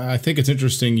 Nice. I think it's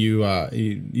interesting. You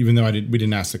even though we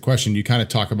didn't ask the question, you kind of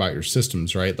talk about your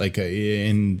systems, right? Like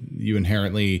you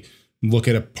inherently look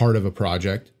at a part of a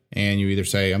project and you either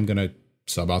say, I'm going to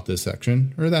sub out this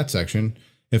section or that section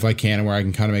if I can, and where I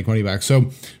can kind of make money back.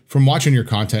 So from watching your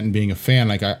content and being a fan,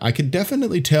 like I could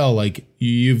definitely tell, like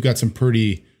you've got some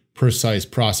pretty precise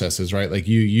processes, right? Like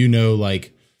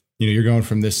you're going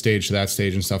from this stage to that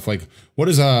stage and stuff. Like what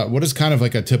is kind of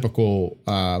like a typical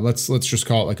let's just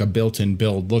call it like a built-in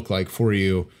build look like for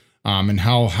you and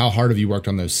how hard have you worked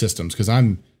on those systems? Because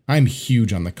I'm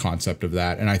huge on the concept of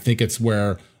that, and I think it's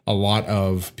where a lot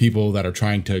of people that are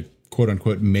trying to quote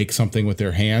unquote make something with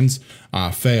their hands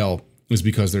fail, is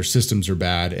because their systems are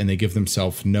bad and they give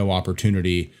themselves no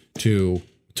opportunity to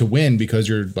win, because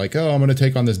you're like, oh, I'm going to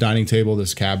take on this dining table,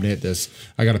 this cabinet,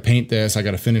 I got to paint this, I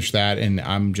got to finish that, and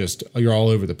you're all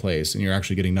over the place and you're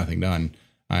actually getting nothing done.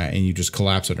 And you just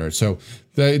collapse under it. So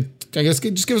I guess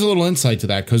just give us a little insight to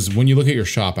that, because when you look at your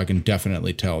shop, I can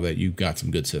definitely tell that you've got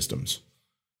some good systems.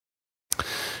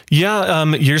 Yeah,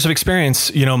 years of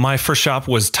experience. My first shop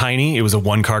was tiny. It was a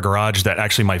 1-car garage that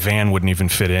actually my van wouldn't even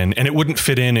fit in, and it wouldn't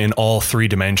fit in all 3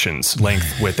 dimensions,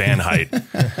 length, width, and height,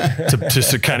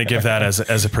 to kind of give that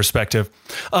as a perspective.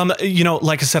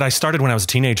 Like I said, I started when I was a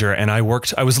teenager, and I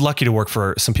was lucky to work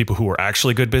for some people who were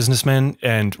actually good businessmen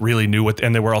and really knew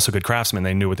and they were also good craftsmen.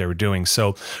 They knew what they were doing.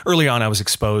 So early on, I was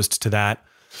exposed to that.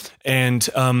 And,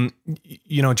 John,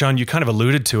 you kind of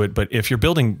alluded to it, but if you're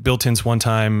building built-ins one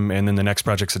time, and then the next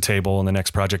project's a table, and the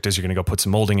next project is you're going to go put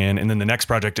some molding in, and then the next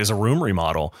project is a room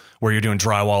remodel where you're doing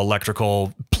drywall,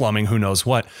 electrical, plumbing, who knows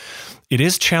what, it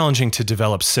is challenging to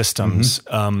develop systems.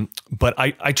 But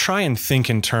I try and think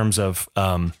in terms of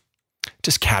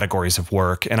just categories of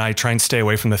work, and I try and stay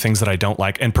away from the things that I don't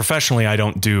like. And professionally, I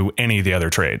don't do any of the other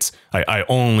trades. I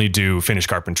only do finished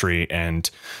carpentry and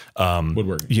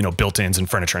woodwork, built-ins and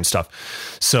furniture and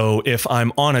stuff. So if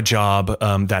I'm on a job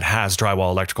that has drywall,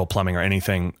 electrical, plumbing, or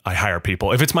anything, I hire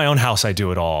people. If it's my own house, I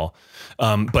do it all.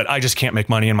 But I just can't make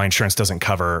money, and my insurance doesn't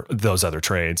cover those other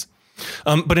trades.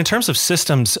 But in terms of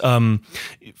systems,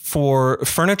 for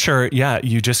furniture,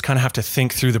 you just kind of have to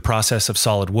think through the process of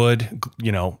solid wood,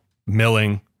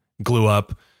 milling, glue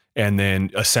up, and then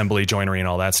assembly, joinery, and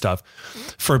all that stuff.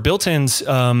 For built-ins,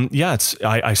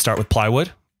 I start with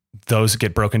plywood. Those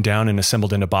get broken down and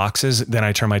assembled into boxes. Then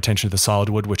I turn my attention to the solid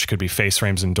wood, which could be face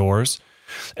frames and doors.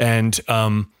 And,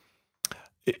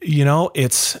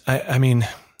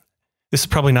 this is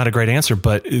probably not a great answer,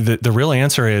 but the real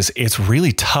answer is it's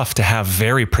really tough to have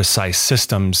very precise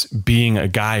systems being a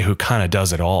guy who kind of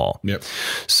does it all. Yep.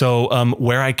 So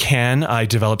where I can, I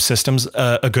develop systems.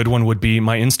 A good one would be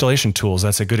my installation tools.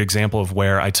 That's a good example of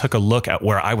where I took a look at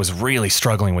where I was really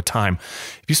struggling with time.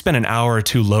 If you spend an hour or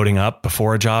two loading up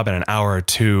before a job and an hour or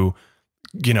two,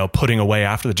 putting away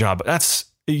after the job,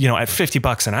 that's, at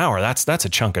 $50 an hour, that's a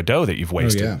chunk of dough that you've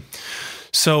wasted. Oh, yeah.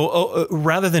 So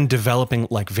rather than developing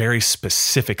like very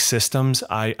specific systems,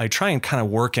 I try and kind of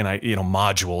work in,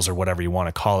 modules or whatever you want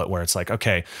to call it, where it's like,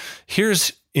 okay,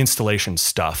 here's installation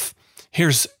stuff.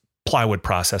 Here's plywood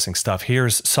processing stuff.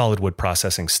 Here's solid wood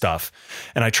processing stuff.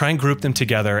 And I try and group them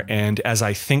together. And as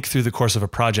I think through the course of a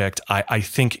project, I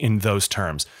think in those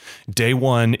terms. Day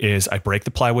 1 is I break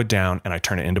the plywood down and I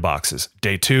turn it into boxes.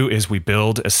 Day 2 is we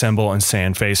build, assemble, and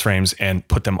sand face frames and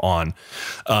put them on.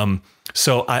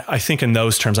 So I think in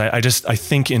those terms, I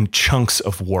think in chunks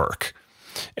of work.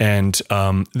 And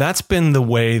that's been the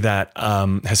way that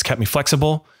has kept me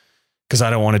flexible, because I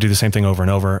don't want to do the same thing over and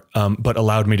over, but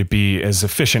allowed me to be as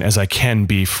efficient as I can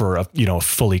be for a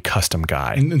fully custom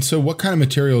guy. And so what kind of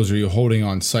materials are you holding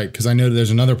on site? Because I know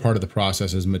there's another part of the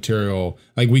process is material.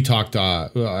 Like we talked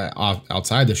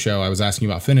outside the show, I was asking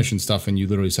you about finish and stuff, and you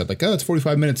literally said like, oh, it's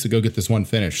 45 minutes to go get this one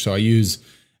finish. So I use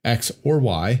X or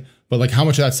Y. But like, how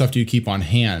much of that stuff do you keep on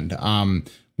hand?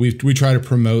 We try to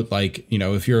promote, like,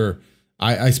 if you're,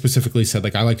 I specifically said,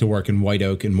 like, I like to work in white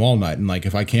oak and walnut. And like,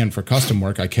 if I can for custom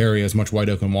work, I carry as much white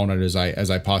oak and walnut as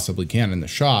I possibly can in the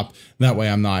shop. That way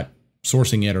I'm not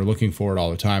sourcing it or looking for it all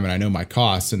the time. And I know my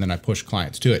costs, and then I push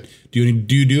clients to it. Do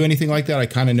you do anything like that? I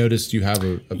kind of noticed you have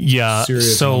a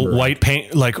serious number. White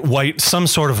paint, some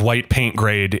sort of white paint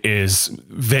grade is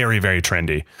very, very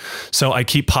trendy. So I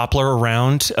keep poplar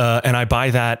around, and I buy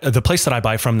that. The place that I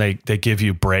buy from, they give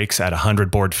you breaks at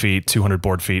 100 board feet, 200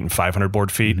 board feet, and 500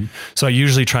 board feet. Mm-hmm. So I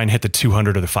usually try and hit the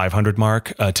 200 or the 500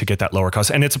 mark to get that lower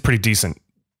cost. And it's a pretty decent,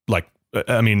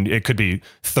 it could be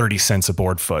 30 cents a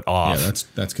board foot off. Yeah,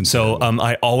 that's considerable. So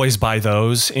I always buy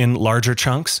those in larger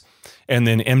chunks. And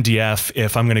then MDF,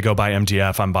 if I'm going to go buy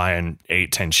MDF, I'm buying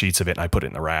 8-10 sheets of it and I put it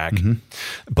in the rack. Mm-hmm.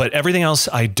 But everything else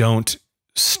I don't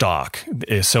stock.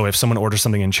 So if someone orders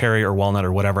something in cherry or walnut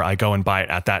or whatever, I go and buy it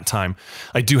at that time.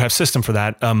 I do have system for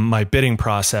that. My bidding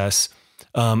process.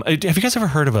 Have you guys ever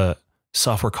heard of a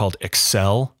software called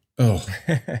Excel? Oh,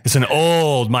 it's an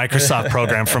old Microsoft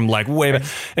program from like way back.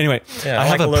 Anyway, I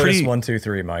have a Lotus 1, 2,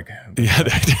 3, Mike. Yeah,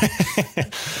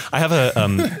 I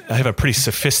have a pretty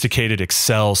sophisticated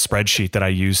Excel spreadsheet that I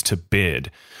use to bid,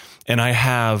 and I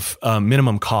have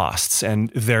minimum costs.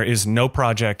 And there is no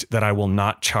project that I will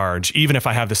not charge, even if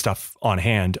I have the stuff on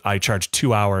hand. I charge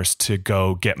 2 hours to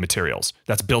go get materials.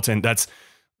 That's built in. That's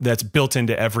that's built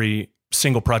into every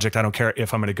single project. I don't care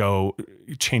if I'm going to go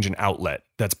change an outlet,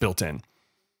 that's built in.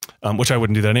 Which I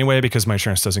wouldn't do that anyway because my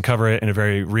insurance doesn't cover it in a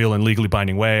very real and legally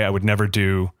binding way. I would never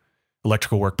do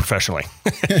electrical work professionally.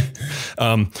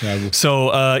 I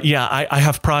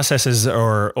have processes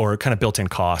or kind of built-in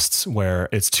costs where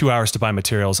it's 2 hours to buy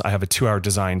materials. I have a 2 hour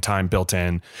design time built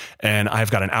in, and I've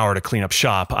got an hour to clean up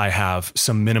shop. I have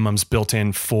some minimums built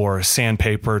in for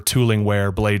sandpaper, tooling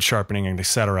wear, blade sharpening, and et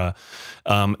cetera,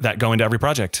 that go into every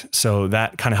project. So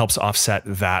that kind of helps offset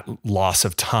that loss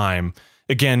of time.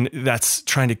 Again, that's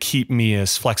trying to keep me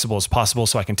as flexible as possible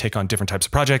so I can take on different types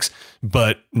of projects,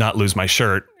 but not lose my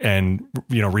shirt and,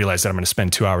 realize that I'm going to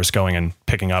spend 2 hours going and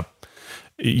picking up,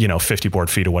 50 board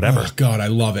feet or whatever. Oh God, I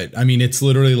love it. I mean, it's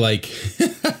literally like,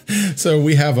 so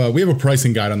we have a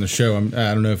pricing guide on the show. I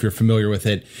don't know if you're familiar with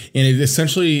it. And it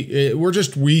essentially,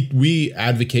 we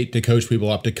advocate to coach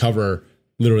people up to cover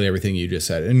literally everything you just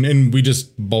said. And we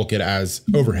just bulk it as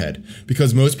overhead,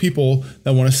 because most people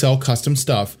that want to sell custom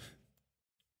stuff,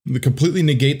 they completely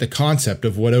negate the concept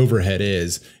of what overhead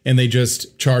is, and they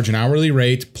just charge an hourly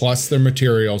rate plus their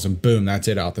materials, and boom, that's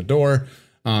it, out the door.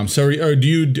 So are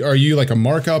you like a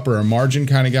markup or a margin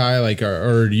kind of guy, like,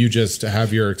 or do you just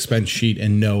have your expense sheet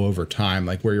and know over time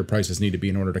like where your prices need to be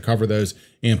in order to cover those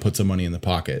and put some money in the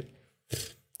pocket?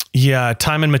 Yeah,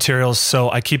 time and materials.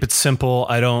 So I keep it simple.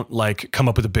 I don't like come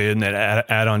up with a bid and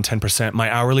add on 10%.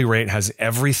 My hourly rate has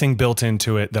everything built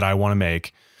into it that I want to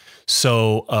make.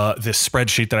 So this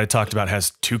spreadsheet that I talked about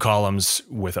has 2 columns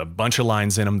with a bunch of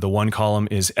lines in them. The one column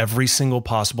is every single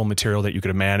possible material that you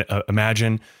could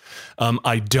imagine.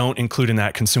 I don't include in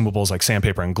that consumables like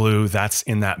sandpaper and glue. That's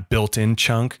in that built-in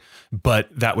chunk, but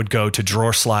that would go to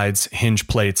drawer slides, hinge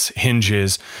plates,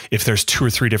 hinges. If there's 2 or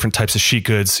 3 different types of sheet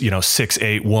goods, 6,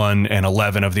 8, 1, and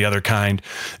 11 of the other kind,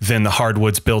 then the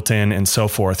hardwood's built in and so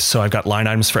forth. So I've got line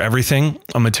items for everything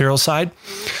on material side.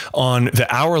 On the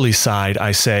hourly side,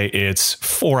 I say it's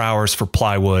 4 hours for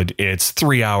plywood. It's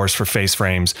 3 hours for face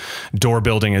frames. Door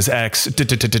building is X,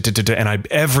 and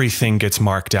everything gets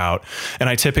marked out. And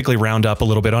I typically round up a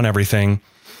little bit on everything.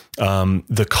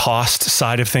 The cost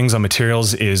side of things on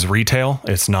materials is retail.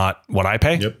 It's not what I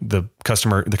pay. Yep. The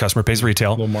customer pays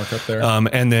retail. A little markup there.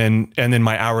 And then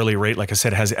my hourly rate, like I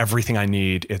said, has everything I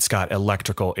need. It's got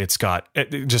electrical. It's got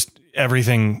just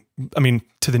everything. I mean,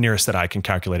 to the nearest that I can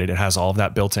calculate it, it has all of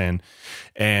that built in.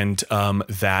 And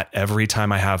that every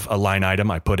time I have a line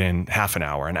item, I put in half an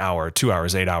hour, 2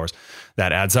 hours, 8 hours.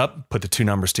 That adds up, put the 2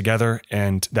 numbers together,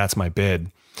 and that's my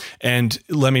bid. And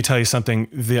let me tell you something,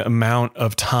 the amount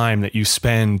of time that you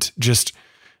spend just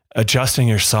adjusting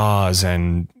your saws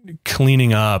and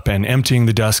cleaning up and emptying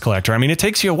the dust collector. I mean, it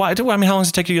takes you a while. I mean, how long does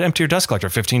it take you to empty your dust collector?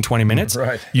 15, 20 minutes?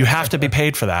 Right. You have to be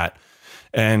paid for that.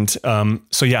 And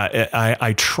so, yeah,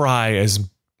 I try as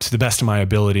to the best of my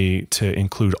ability to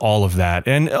include all of that.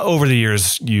 And over the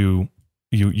years, you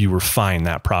refine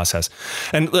that process.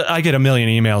 And I get a million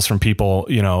emails from people,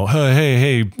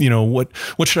 hey,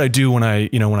 what should I do when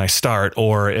I start,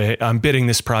 or I'm bidding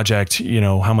this project,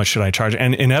 how much should I charge?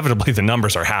 And inevitably the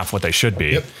numbers are half what they should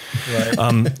be. Yep.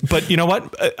 Right. But you know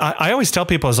what? I always tell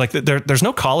people, I was like, there's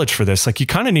no college for this. Like, you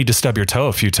kind of need to stub your toe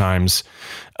a few times,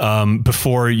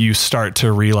 before you start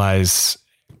to realize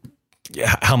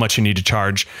how much you need to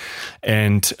charge.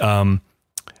 And,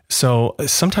 so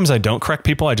sometimes I don't correct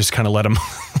people. I just kind of let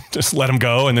them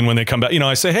go. And then when they come back,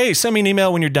 I say, hey, send me an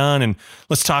email when you're done and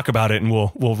let's talk about it, and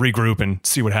we'll regroup and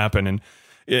see what happened. And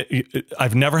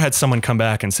I've never had someone come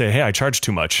back and say, hey, I charged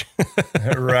too much.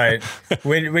 Right.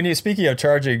 When you, speaking of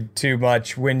charging too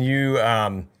much, when you,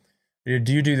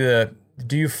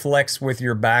 do you flex with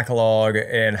your backlog,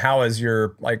 and how is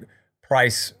your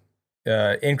price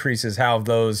increases? How have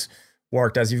those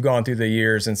worked as you've gone through the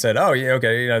years and said, oh yeah,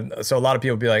 okay. So a lot of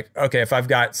people be like, okay, if I've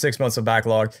got 6 months of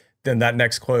backlog, then that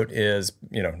next quote is,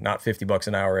 not $50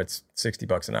 an hour, it's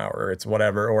 $60 an hour, or it's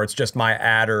whatever, or it's just my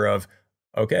adder of,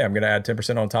 okay, I'm going to add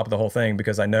 10% on top of the whole thing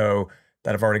because I know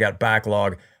that I've already got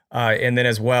backlog. And then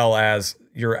as well as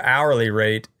your hourly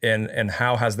rate and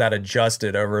how has that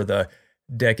adjusted over the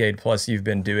decade plus you've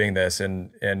been doing this,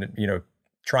 and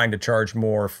trying to charge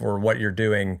more for what you're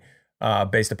doing,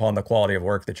 based upon the quality of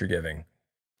work that you're giving?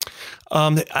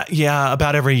 Yeah,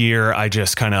 about every year I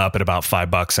just kind of up at about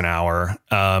 $5 an hour.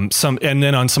 And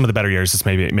then on some of the better years, it's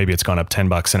maybe it's gone up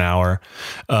 $10 an hour.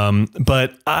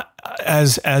 But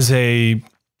as a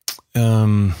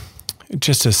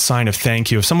just a sign of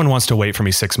thank you. If someone wants to wait for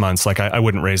me 6 months, like I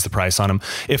wouldn't raise the price on them.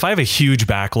 If I have a huge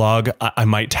backlog, I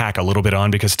might tack a little bit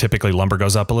on because typically lumber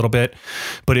goes up a little bit,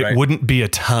 but it wouldn't be a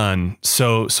ton.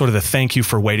 So sort of the thank you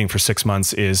for waiting for 6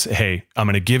 months is, hey, I'm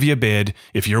going to give you a bid.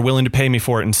 If you're willing to pay me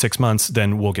for it in 6 months,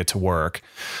 then we'll get to work.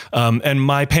 And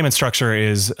my payment structure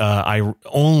is I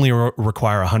only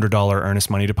require $100 earnest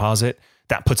money deposit.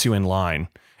 That puts you in line.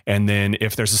 And then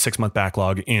if there's a 6 month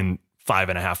backlog in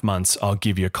 5.5 months, I'll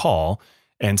give you a call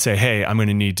and say, hey, I'm going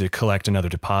to need to collect another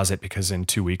deposit because in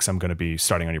 2 weeks, I'm going to be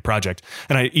starting on your project.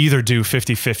 And I either do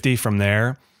 50-50 from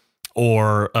there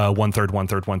or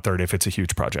 1/3 if it's a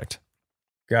huge project.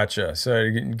 Gotcha. So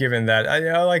given that,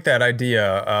 I like that idea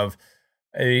of,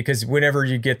 because whenever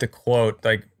you get the quote,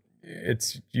 like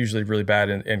it's usually really bad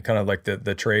in kind of like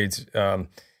the trades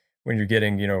when you're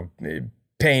getting,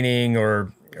 painting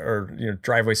or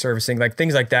driveway servicing, like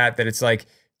things like that it's like,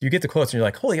 you get the quotes and you're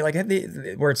like, holy, like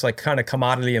where it's like kind of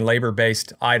commodity and labor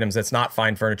based items that's not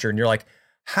fine furniture. And you're like,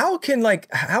 how can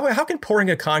pouring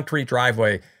a concrete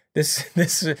driveway, this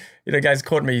guy's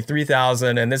quoting me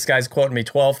 $3,000 and this guy's quoting me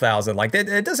 $12,000. Like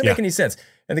it doesn't make any sense.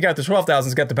 And the guy with the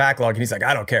 $12,000's got the backlog and he's like,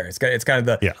 I don't care. It's kind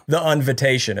of the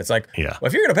invitation. It's like, well,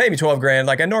 if you're going to pay me $12,000,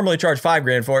 like I normally charge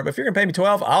 $5,000 for it, but if you're going to pay me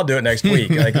 $12,000, I'll do it next week.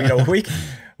 Like,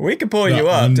 we can pull you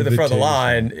up to the front of the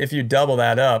line if you double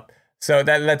that up. So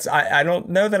that's I don't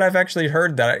know that I've actually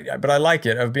heard that, but I like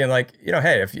it of being like,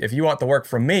 hey, if you want the work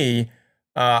from me,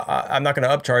 I'm not going to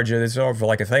upcharge you. This is over for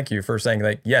like a thank you for saying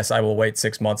like, yes, I will wait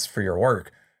 6 months for your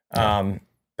work.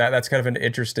 That's kind of an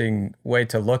interesting way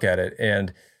to look at it,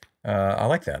 and I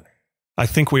like that. I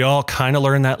think we all kind of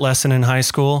learned that lesson in high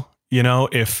school.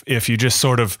 If you just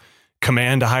sort of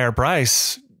command a higher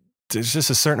price, there's just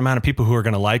a certain amount of people who are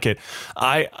going to like it.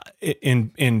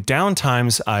 In down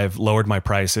times, I've lowered my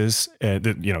prices,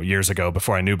 years ago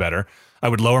before I knew better. I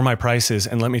would lower my prices.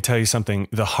 And let me tell you something,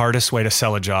 the hardest way to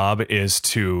sell a job is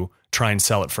to try and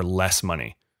sell it for less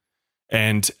money.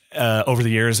 And over the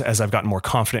years, as I've gotten more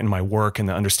confident in my work and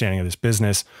the understanding of this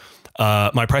business,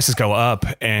 my prices go up.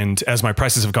 And as my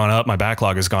prices have gone up, my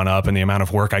backlog has gone up and the amount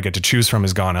of work I get to choose from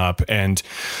has gone up. And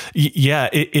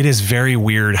it is very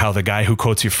weird how the guy who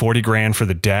quotes you $40,000 for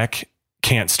the deck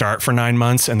can't start for 9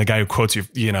 months. And the guy who quotes you,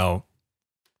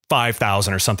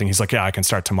 $5,000 or something, he's like, yeah, I can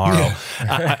start tomorrow.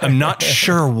 Yeah. I'm not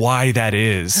sure why that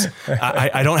is.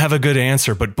 I don't have a good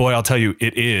answer, but boy, I'll tell you,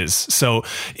 it is. So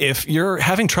if you're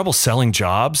having trouble selling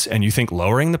jobs and you think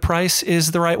lowering the price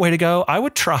is the right way to go, I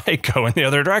would try going the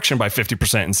other direction by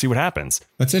 50% and see what happens.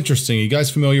 That's interesting. You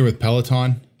guys familiar with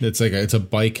Peloton? It's a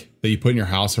bike that you put in your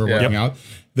house for working out.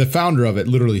 The founder of it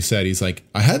literally said, he's like,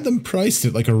 I had them priced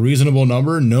at like a reasonable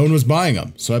number. No one was buying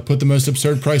them. So I put the most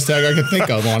absurd price tag I could think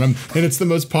of on them. And it's the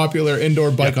most popular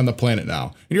indoor bike on the planet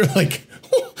now. And you're like,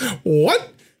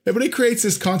 what? But it creates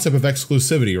this concept of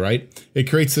exclusivity, right? It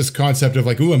creates this concept of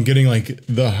like, ooh, I'm getting like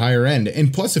the higher end.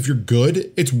 And plus, if you're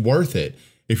good, it's worth it.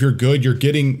 If you're good, you're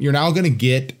now going to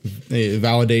get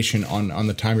validation on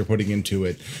the time you're putting into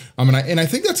it. And I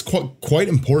think that's quite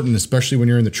important, especially when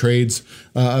you're in the trades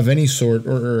of any sort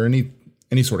or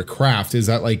any sort of craft, is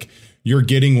that like you're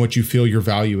getting what you feel your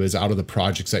value is out of the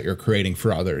projects that you're creating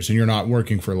for others, and you're not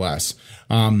working for less.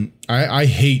 I'm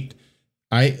very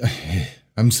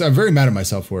mad at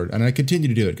myself for it, and I continue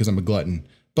to do it because I'm a glutton.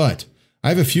 But I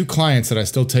have a few clients that I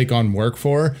still take on work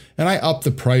for, and I up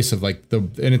the price of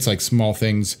and it's like small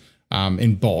things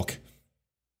in bulk.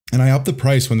 And I up the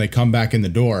price when they come back in the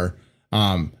door.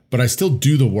 But I still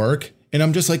do the work, and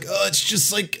I'm just like, oh, it's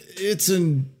just like,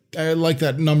 I like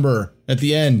that number at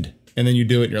the end. And then you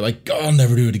do it and you're like, oh, I'll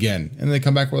never do it again. And then they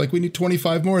come back, we're like, we need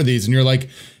 25 more of these. And you're like,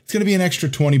 it's going to be an extra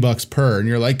 $20 per. And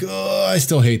you're like, oh, I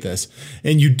still hate this.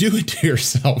 And you do it to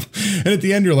yourself. And at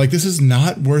the end, you're like, this is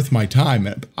not worth my time.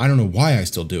 And I don't know why I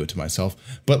still do it to myself,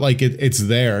 but like it's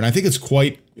there. And I think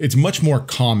it's much more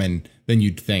common than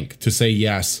you'd think to say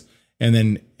yes and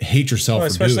then hate yourself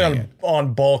for doing it. Especially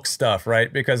on bulk stuff,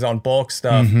 right? Because on bulk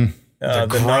stuff, the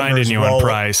grinding you on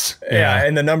price. Yeah,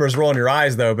 and the numbers roll in your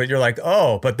eyes though, but you're like,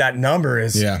 oh, but that number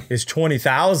is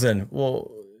 20,000.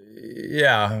 Well,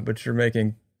 yeah, but you're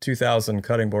making 2,000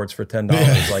 cutting boards for $10.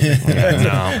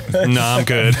 Like, no, I'm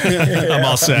good. I'm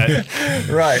all set.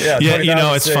 Right. Yeah.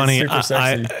 Yeah. It's funny.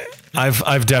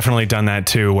 I've definitely done that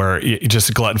too, where you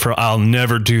just a glutton for, I'll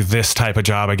never do this type of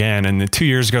job again. And the 2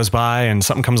 years goes by and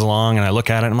something comes along and I look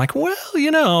at it and I'm like, well,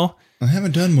 I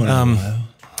haven't done one in a while.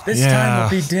 This time will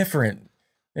be different.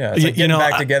 Yeah, it's like getting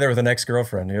back together with an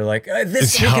ex-girlfriend. You're like, we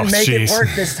can make it work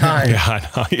this time. Yeah, I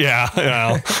know. Yeah,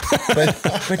 well.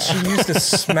 but she used to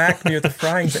smack me with the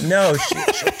frying pan. No,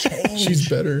 she'll change. She's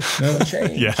better. No. She'll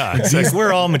change. Yeah, it's like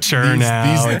we're all mature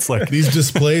now. It's like these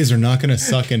displays are not going to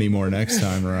suck anymore next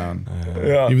time around.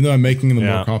 Even though I'm making them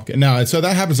more complicated. Now, so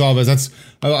that happens to all of us.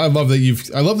 I love that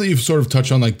you've sort of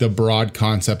touched on like the broad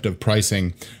concept of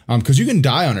pricing, because you can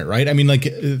die on it, right? I mean, like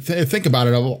think about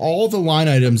it. Of all the line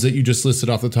items that you just listed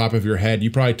off the top of your head, you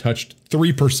probably touched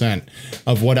 3%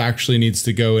 of what actually needs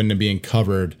to go into being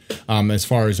covered as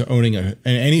far as owning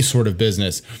any sort of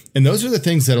business. And those are the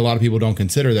things that a lot of people don't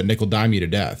consider that nickel dime you to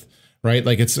death, right?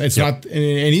 Like it's not,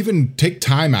 and even take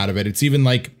time out of it. It's even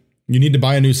like you need to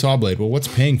buy a new saw blade. Well, what's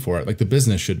paying for it? Like the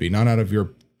business should be, not out of your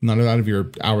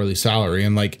hourly salary.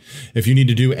 And like if you need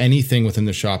to do anything within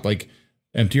the shop, like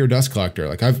empty your dust collector.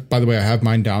 Like I have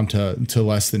mine down to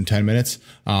less than 10 minutes.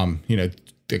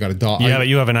 They got a dolly. Yeah, but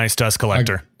you have a nice dust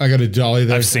collector. I got a dolly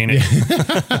there. I've seen it.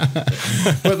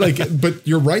 but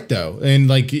you're right though.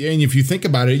 And if you think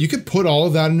about it, you could put all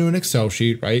of that into an Excel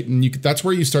sheet, right? And that's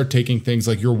where you start taking things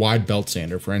like your wide belt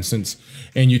sander, for instance,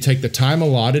 and you take the time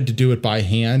allotted to do it by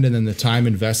hand and then the time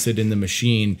invested in the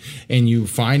machine, and you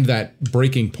find that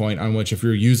breaking point on which if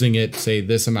you're using it, say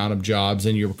this amount of jobs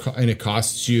and it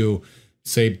costs you,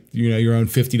 say, your own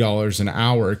 $50 an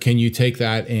hour, can you take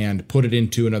that and put it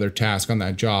into another task on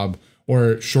that job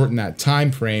or shorten that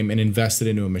time frame and invest it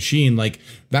into a machine? Like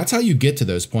that's how you get to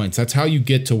those points. That's how you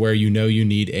get to where you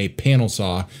need a panel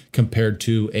saw compared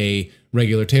to a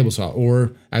regular table saw.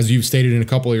 Or as you've stated in a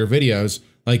couple of your videos,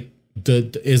 like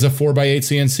is a 4x8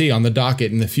 CNC on the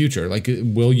docket in the future? Like,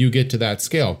 will you get to that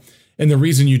scale? And the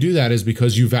reason you do that is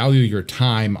because you value your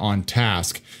time on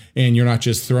task, and you're not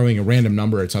just throwing a random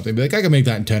number at something. Be like, I can make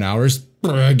that in 10 hours.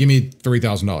 Give me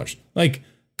 $3,000. Like,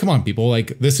 come on, people.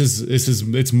 Like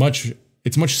it's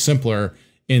much simpler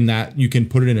in that you can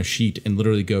put it in a sheet and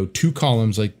literally go 2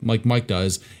 columns like Mike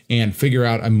does and figure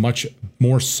out a much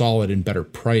more solid and better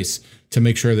price to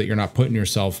make sure that you're not putting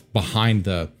yourself behind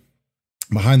the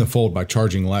fold by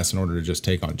charging less in order to just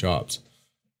take on jobs.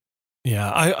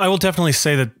 Yeah, I will definitely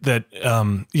say that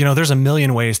there's a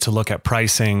million ways to look at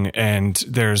pricing, and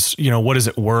there's, what is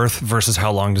it worth versus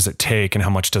how long does it take and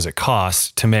how much does it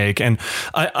cost to make. And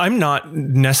I'm not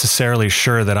necessarily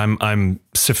sure that I'm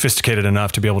sophisticated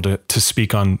enough to be able to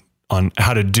speak on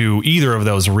how to do either of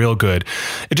those real good.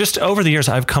 It just over the years,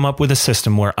 I've come up with a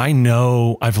system where I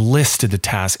know I've listed the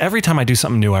task. Every time I do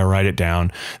something new, I write it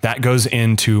down. That goes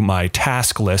into my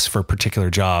task list for a particular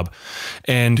job.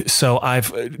 And so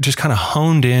I've just kind of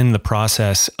honed in the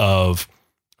process of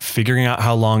figuring out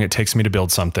how long it takes me to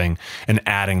build something and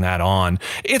adding that on.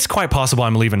 It's quite possible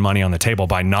I'm leaving money on the table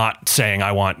by not saying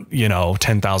I want,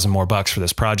 $10,000 more bucks for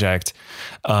this project.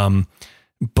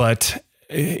 But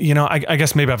I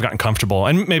guess maybe I've gotten comfortable,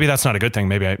 and maybe that's not a good thing.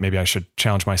 Maybe I should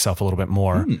challenge myself a little bit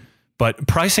more. But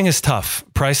pricing is tough.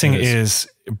 Pricing is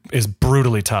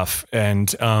brutally tough.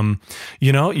 And,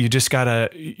 you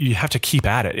have to keep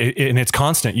at it. And it's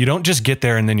constant. You don't just get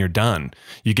there and then you're done.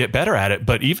 You get better at it.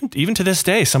 But even to this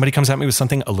day, somebody comes at me with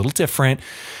something a little different.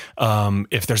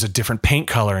 If there's a different paint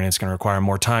color and it's going to require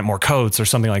more time, more coats or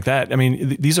something like that. I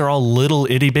mean, these are all little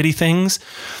itty bitty things,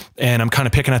 and I'm kind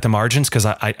of picking at the margins because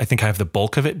I think I have the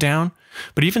bulk of it down.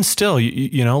 But even still,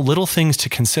 little things to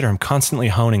consider. I'm constantly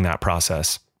honing that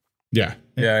process. Yeah.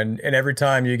 Yeah. And every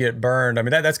time you get burned, I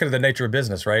mean, that's kind of the nature of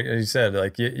business, right? As you said,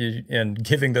 like and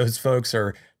giving those folks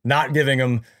or not giving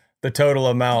them the total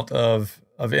amount of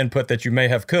input that you may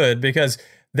have could, because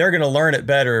they're going to learn it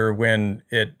better when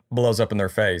it blows up in their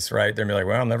face, right? They're going to be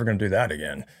like, well, I'm never going to do that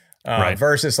again. Right.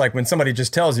 Versus like when somebody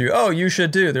just tells you, oh, you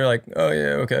should do, they're like, oh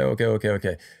yeah,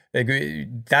 okay.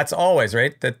 That's always,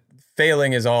 right? That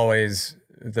failing is always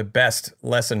the best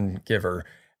lesson giver.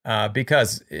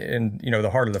 Because the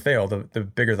harder the fail, the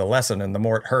bigger the lesson, and the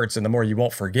more it hurts and the more you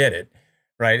won't forget it,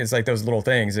 right? It's like those little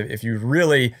things. If you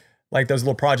really like those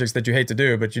little projects that you hate to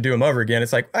do, but you do them over again,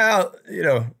 it's like, well,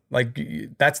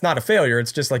 that's not a failure.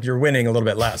 It's just like you're winning a little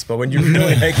bit less. But when you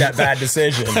really make that bad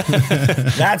decision,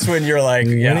 that's when you're like,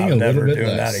 I'm never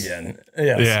doing that again.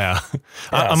 Yes. Yeah.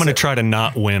 I'm going to try to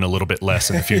not win a little bit less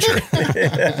in the future.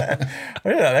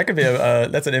 Yeah, that could be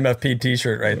that's an MFP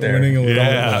t-shirt right there. Winning a little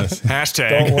less.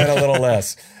 Hashtag. Don't win a little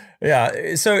less.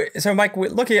 Yeah. So Mike,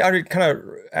 looking at kind of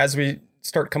as we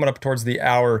start coming up towards the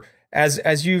hour,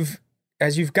 as you've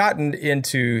gotten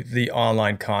into the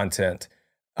online content,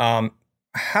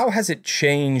 how has it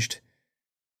changed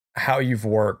how you've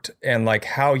worked and like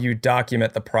how you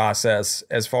document the process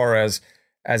as far as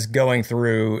going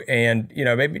through, and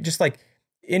maybe just like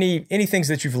any things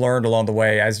that you've learned along the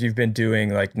way as you've been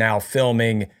doing, like now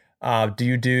filming Do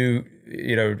you do,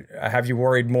 have you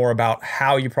worried more about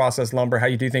how you process lumber, how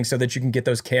you do things so that you can get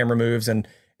those camera moves and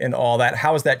all that?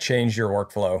 How has that changed your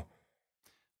workflow?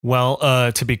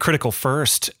 Well, to be critical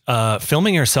first,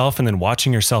 filming yourself and then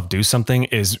watching yourself do something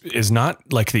is not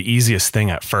like the easiest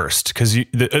thing at first, because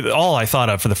all I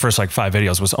thought of for the first like 5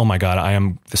 videos was, oh my God, I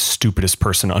am the stupidest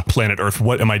person on planet Earth.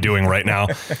 What am I doing right now?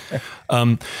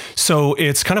 So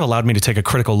it's kind of allowed me to take a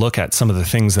critical look at some of the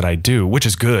things that I do, which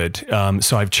is good.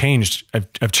 So I've changed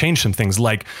some things,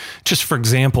 like just for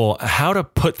example, how to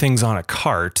put things on a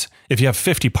cart. If you have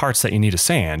 50 parts that you need to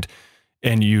sand,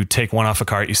 and you take one off a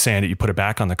cart, you sand it, you put it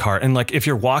back on the cart. And like, if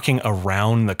you're walking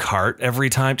around the cart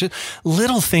every time, just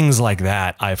little things like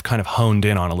that, I've kind of honed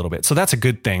in on a little bit. So that's a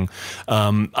good thing.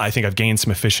 I think I've gained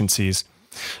some efficiencies.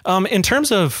 In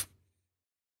terms of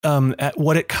at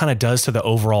what it kind of does to the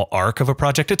overall arc of a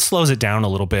project, it slows it down a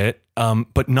little bit,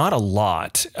 but not a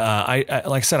lot. I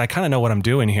like I said, I kind of know what I'm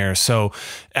doing here. So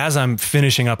as I'm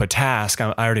finishing up a task,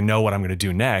 I already know what I'm going to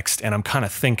do next. And I'm kind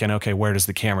of thinking, okay, where does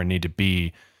the camera need to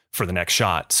be for the next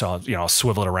shot? So, I'll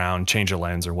swivel it around, change a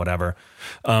lens or whatever.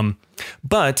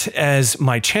 But as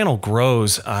my channel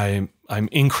grows, I'm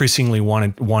increasingly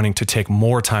wanting to take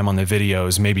more time on the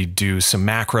videos, maybe do some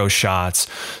macro shots,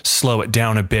 slow it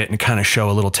down a bit and kind of show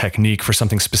a little technique for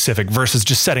something specific versus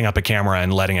just setting up a camera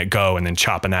and letting it go and then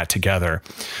chopping that together.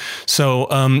 So,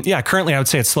 currently I would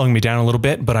say it's slowing me down a little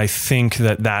bit, but I think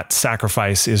that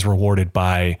sacrifice is rewarded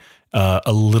by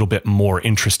a little bit more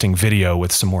interesting video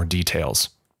with some more details.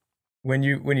 When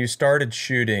you started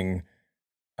shooting,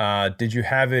 did you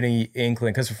have any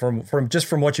inkling? Because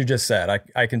from what you just said,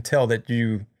 I can tell that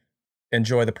you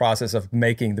enjoy the process of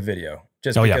making the video.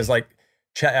 Because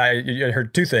I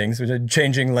heard 2 things, which are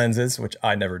changing lenses, which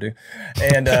I never do,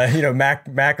 and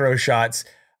macro shots.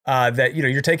 That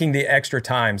you're taking the extra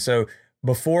time. So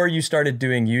before you started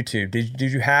doing YouTube, did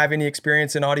you have any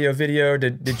experience in audio video?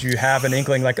 Did you have an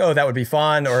inkling like, oh, that would be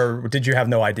fun, or did you have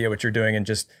no idea what you're doing and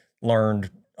just learned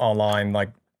online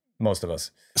like most of us?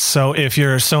 So if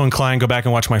you're so inclined, go back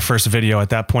and watch my first video.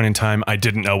 At that point in time, I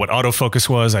didn't know what autofocus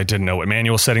was. I didn't know what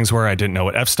manual settings were. I didn't know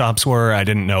what f-stops were. I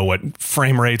didn't know what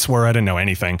frame rates were. I didn't know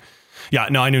anything. Yeah,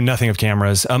 no, I knew nothing of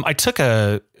cameras. I took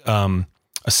a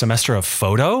semester of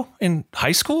photo in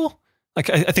high school.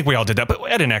 Like I think we all did that, but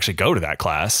I didn't actually go to that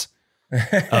class.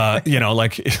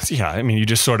 You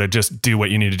just sort of just do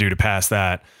what you need to do to pass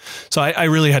that. So I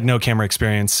really had no camera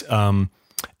experience.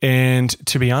 And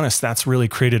to be honest, that's really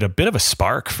created a bit of a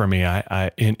spark for me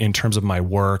in terms of my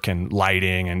work and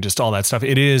lighting and just all that stuff.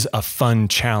 It is a fun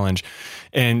challenge.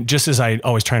 And just as I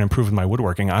always try to improve with my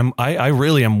woodworking, I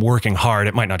really am working hard.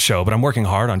 It might not show, but I'm working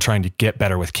hard on trying to get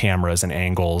better with cameras and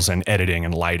angles and editing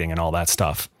and lighting and all that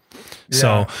stuff. Yeah.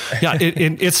 So yeah,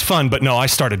 it's fun, but no, I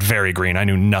started very green. I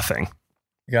knew nothing.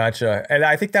 Gotcha. And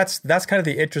I think that's kind of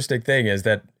the interesting thing is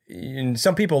that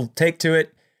some people take to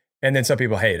it, and then some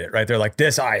people hate it, right? They're like,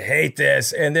 I hate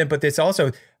this. And then, but it's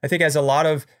also, I think as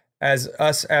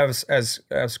us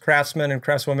as craftsmen and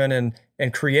craftswomen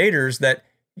and creators, that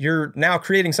you're now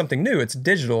creating something new. It's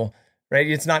digital, right?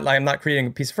 It's not like I'm not creating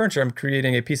a piece of furniture. I'm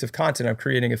creating a piece of content. I'm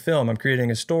creating a film. I'm creating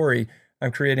a story.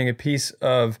 I'm creating a piece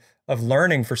of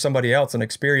learning for somebody else, an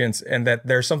experience, and that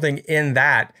there's something in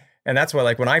that. And that's why,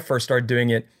 like, when I first started doing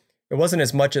it, it wasn't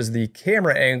as much as the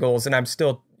camera angles, and I'm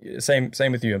still same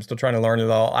with you. I'm still trying to learn it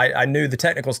all. I knew the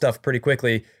technical stuff pretty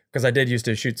quickly because I did used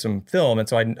to shoot some film, and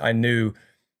so I knew,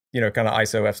 kind of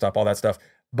ISO, f-stop, all that stuff.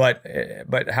 But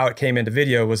how it came into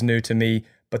video was new to me.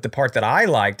 But the part that I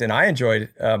liked and I enjoyed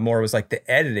more was like the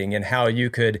editing and how you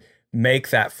could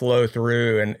make that flow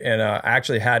through. And I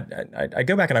actually I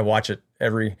go back and I watch it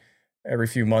every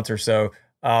few months or so.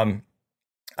 I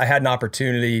had an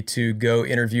opportunity to go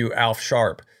interview Alf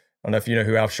Sharp. I don't know if you know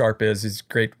who Alf Sharp is. He's a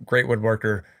great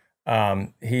woodworker.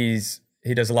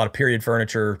 He does a lot of period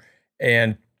furniture,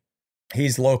 and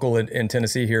he's local in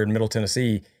Tennessee, here in Middle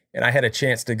Tennessee. And I had a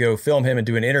chance to go film him and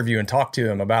do an interview and talk to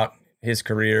him about his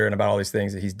career and about all these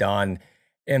things that he's done.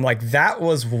 And like, that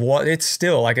was what it's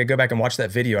still like. I go back and watch that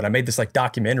video, and I made this like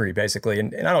documentary basically.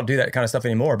 And I don't do that kind of stuff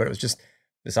anymore, but it was just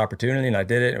this opportunity, and I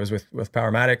did it. It was with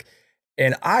Powermatic.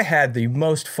 And I had the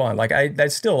most fun. Like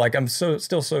I'm still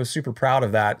so super proud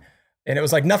of that. And it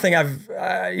was like nothing I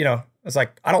was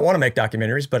like, I don't want to make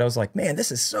documentaries, but I was like, man,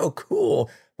 this is so cool.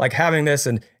 Like having this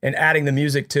and adding the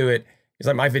music to it. It's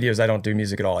like my videos, I don't do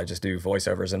music at all. I just do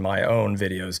voiceovers in my own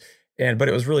videos. But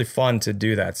it was really fun to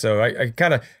do that. So I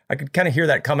could kind of hear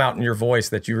that come out in your voice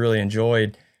that you really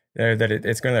enjoyed, that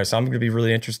it's going there. So I'm going to be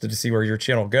really interested to see where your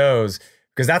channel goes,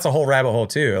 because that's a whole rabbit hole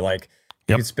too. Like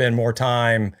you could spend more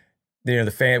time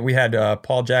the fan. We had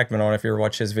Paul Jackman on. If you ever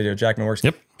watch his video, Jackman Works.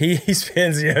 Yep. He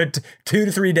spends 2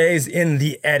 to 3 days in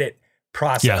the edit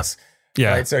process.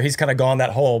 Yeah. Right? So he's kind of gone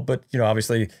that whole. But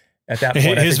obviously at that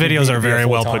point, his videos are very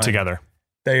well put together.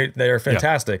 They are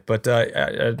fantastic. But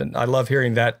I love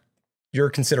hearing that your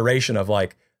consideration of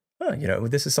like,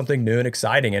 this is something new and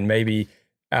exciting, and maybe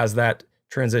as that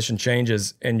transition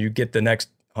changes and you get the next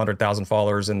 100,000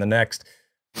 followers and the next,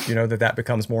 that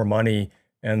becomes more money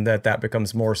and that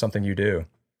becomes more something you do.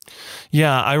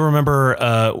 Yeah. I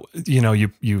remember,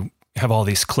 you have all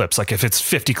these clips, like if it's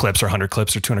 50 clips or 100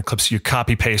 clips or 200 clips, you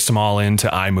copy paste them all into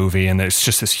iMovie and there's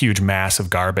just this huge mass of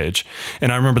garbage. And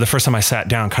I remember the first time I sat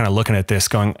down kind of looking at this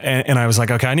going, and I was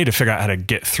like, okay, I need to figure out how to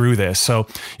get through this. So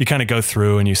you kind of go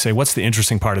through and you say, what's the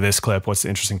interesting part of this clip? What's the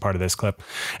interesting part of this clip?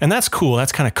 And that's cool.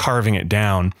 That's kind of carving it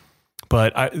down.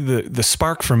 But the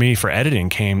spark for me for editing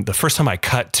came the first time I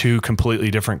cut 2 completely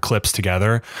different clips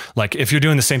together. Like if you're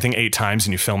doing the same thing 8 times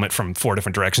and you film it from 4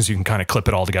 different directions, you can kind of clip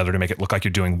it all together to make it look like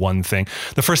you're doing one thing.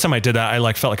 The first time I did that,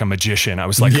 I felt like a magician. I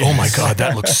was like, oh my God,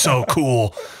 that looks so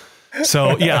cool.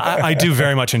 So yeah, I do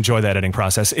very much enjoy the editing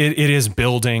process. It is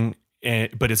building,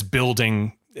 but it's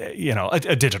building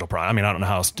a digital product. I mean, I don't know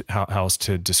how else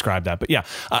to describe that, but yeah,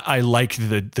 I like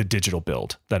the digital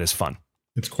build. That is fun.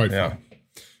 It's quite fun.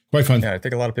 Quite fun. Yeah, I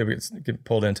think a lot of people get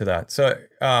pulled into that. So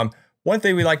one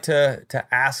thing we like to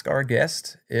ask our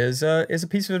guest is a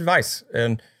piece of advice.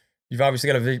 And you've obviously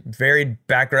got a varied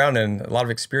background and a lot of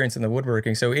experience in the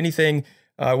woodworking. So anything,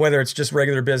 whether it's just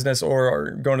regular business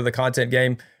or going to the content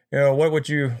game, what would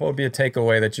be a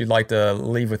takeaway that you'd like to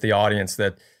leave with the audience,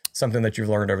 that something that you've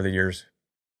learned over the years?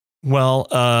 Well,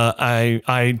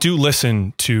 I do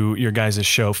listen to your guys'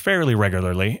 show fairly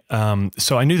regularly.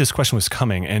 So I knew this question was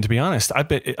coming. And to be honest,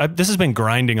 this has been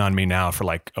grinding on me now for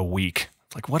like a week.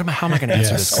 Like, how am I going to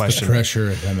answer this question? The pressure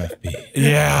of MFB.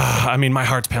 Yeah. I mean, my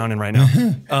heart's pounding right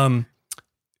now.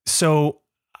 So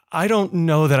I don't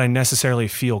know that I necessarily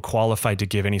feel qualified to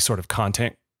give any sort of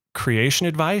content creation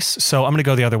advice. So I'm going to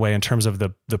go the other way in terms of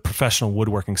the professional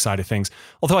woodworking side of things.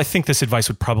 Although I think this advice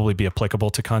would probably be applicable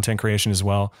to content creation as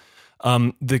well.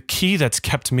 The key that's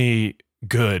kept me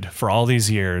good for all these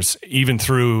years, even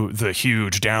through the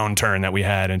huge downturn that we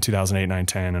had in 2008, 9,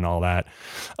 10 and all that.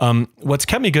 What's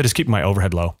kept me good is keeping my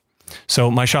overhead low.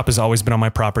 So my shop has always been on my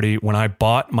property. When I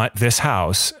bought this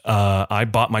house, I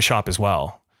bought my shop as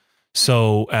well.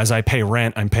 So as I pay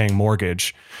rent, I'm paying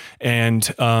mortgage. And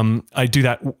I do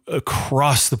that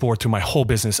across the board through my whole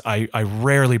business. I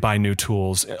rarely buy new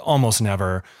tools, almost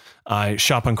never. I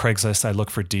shop on Craigslist. I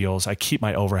look for deals. I keep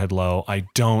my overhead low. I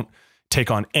don't take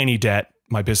on any debt.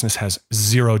 My business has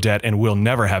 0 debt and will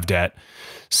never have debt.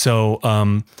 So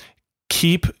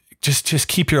just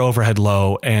keep your overhead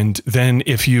low. And then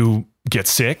if you get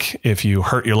sick, if you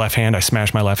hurt your left hand, I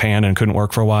smashed my left hand and couldn't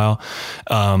work for a while,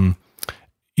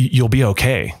 you'll be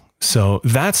okay. So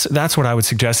that's what I would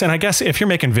suggest. And I guess if you're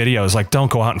making videos, like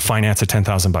don't go out and finance a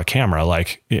 $10,000 camera,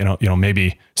 like,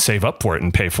 maybe save up for it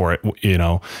and pay for it,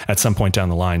 at some point down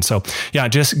the line. So yeah,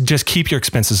 just keep your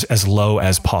expenses as low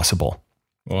as possible.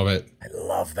 Love it. I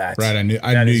love that. Right. I knew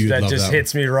you'd love that. That just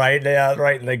hits me right now,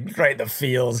 right in the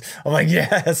feels. I'm like,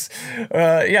 yes.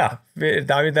 Yeah. I mean,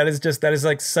 that is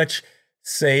like such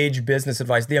sage business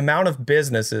advice. The amount of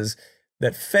businesses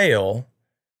that fail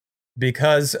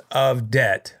because of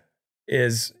debt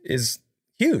is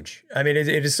huge. I mean, it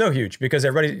is so huge because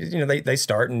everybody, they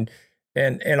start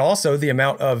and also the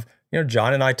amount of,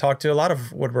 John and I talk to a lot of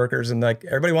woodworkers, and like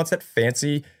everybody wants that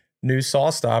fancy new saw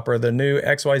stop or the new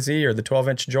XYZ or the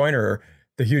 12-inch joiner or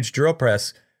the huge drill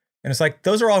press. And it's like,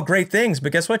 those are all great things,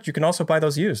 but guess what? You can also buy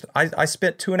those used. I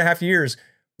spent 2.5 years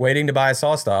waiting to buy a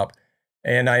saw stop,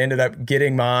 and I ended up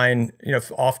getting mine,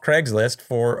 off Craigslist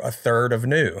for 1/3 of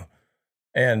new.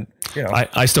 And,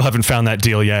 I still haven't found that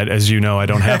deal yet. As you know, I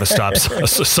don't have a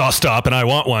saw stop, and I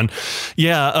want one.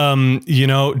 Yeah.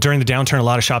 During the downturn, a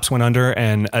lot of shops went under,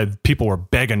 and people were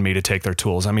begging me to take their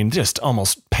tools. I mean, just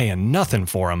almost paying nothing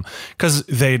for them because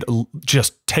they'd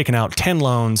just taken out 10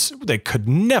 loans. They could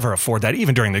never afford that.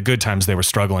 Even during the good times, they were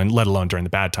struggling, let alone during the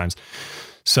bad times.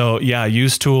 So yeah,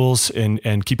 use tools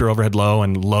and keep your overhead low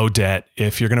and low debt.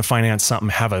 If you're going to finance something,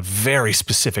 have a very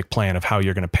specific plan of how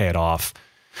you're going to pay it off.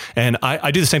 And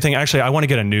I do the same thing. Actually, I want to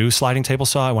get a new sliding table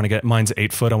saw. Mine's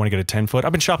 8 foot. I want to get a 10 foot.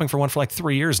 I've been shopping for one for like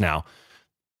 3 years now.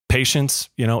 Patience,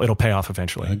 it'll pay off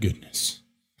eventually. My goodness.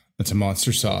 That's a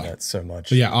monster saw. That's so much.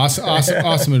 But yeah.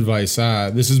 Awesome advice.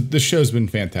 This show's been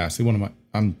fantastic.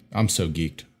 I'm so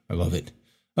geeked. I love it.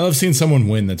 I love seeing someone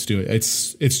win that's doing it.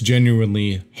 It's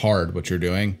genuinely hard what you're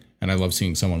doing. And I love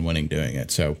seeing someone winning doing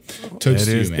it. So toast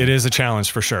to you, man. It is a challenge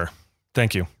for sure.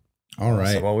 Thank you. All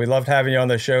right. Well, we loved having you on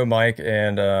the show, Mike,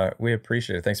 and we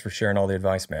appreciate it. Thanks for sharing all the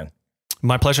advice, man.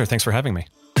 My pleasure. Thanks for having me.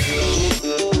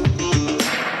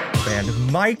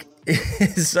 Man, Mike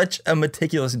is such a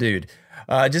meticulous dude.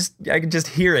 I can just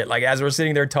hear it. Like as we're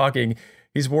sitting there talking,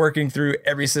 he's working through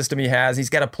every system he has. He's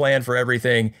got a plan for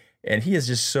everything, and he is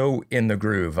just so in the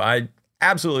groove. I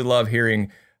absolutely love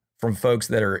hearing from folks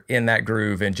that are in that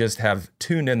groove and just have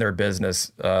tuned in their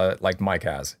business like Mike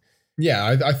has.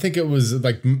 Yeah, I think it was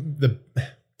like the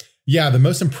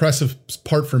most impressive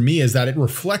part for me is that it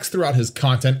reflects throughout his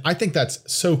content. I think that's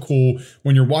so cool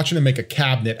when you're watching him make a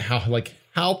cabinet,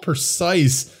 how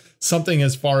precise something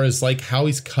as far as like how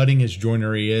he's cutting his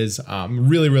joinery is.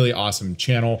 Really, really awesome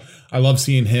channel. I love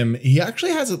seeing him. He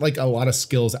actually has like a lot of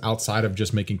skills outside of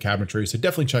just making cabinetry, so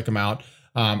definitely check him out.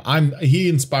 He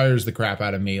inspires the crap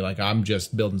out of me. Like I'm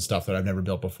just building stuff that I've never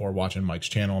built before, watching Mike's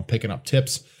channel and picking up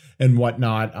tips and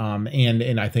whatnot.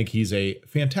 And I think he's a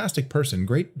fantastic person.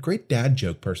 Great dad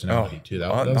joke personality too.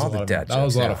 That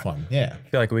was a lot of fun. Yeah. I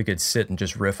feel like we could sit and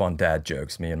just riff on dad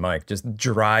jokes, me and Mike, just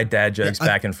dry dad jokes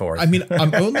back and forth. I mean,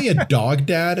 I'm only a dog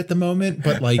dad at the moment,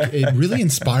 but like it really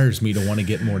inspires me to want to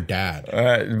get more dad.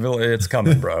 It's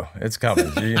coming, bro. It's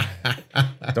coming.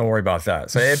 Don't worry about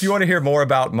that. So if you want to hear more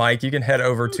about Mike, you can head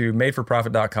over to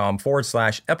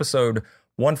madeforprofit.com/episode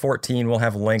 114. We'll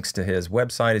have links to his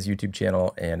website, his YouTube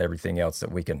channel, and everything else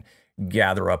that we can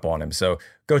gather up on him. So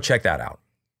go check that out.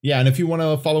 Yeah, and if you want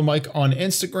to follow Mike on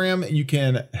Instagram, you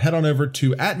can head on over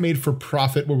to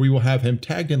 @madeforprofit, where we will have him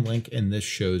tagged and linked in this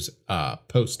show's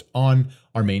post on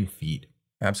our main feed.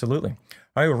 Absolutely.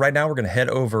 All right, well, right now we're going to head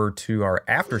over to our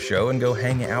after show and go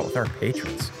hang out with our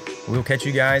patrons. We'll catch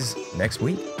you guys next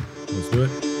week. Let's do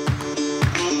it.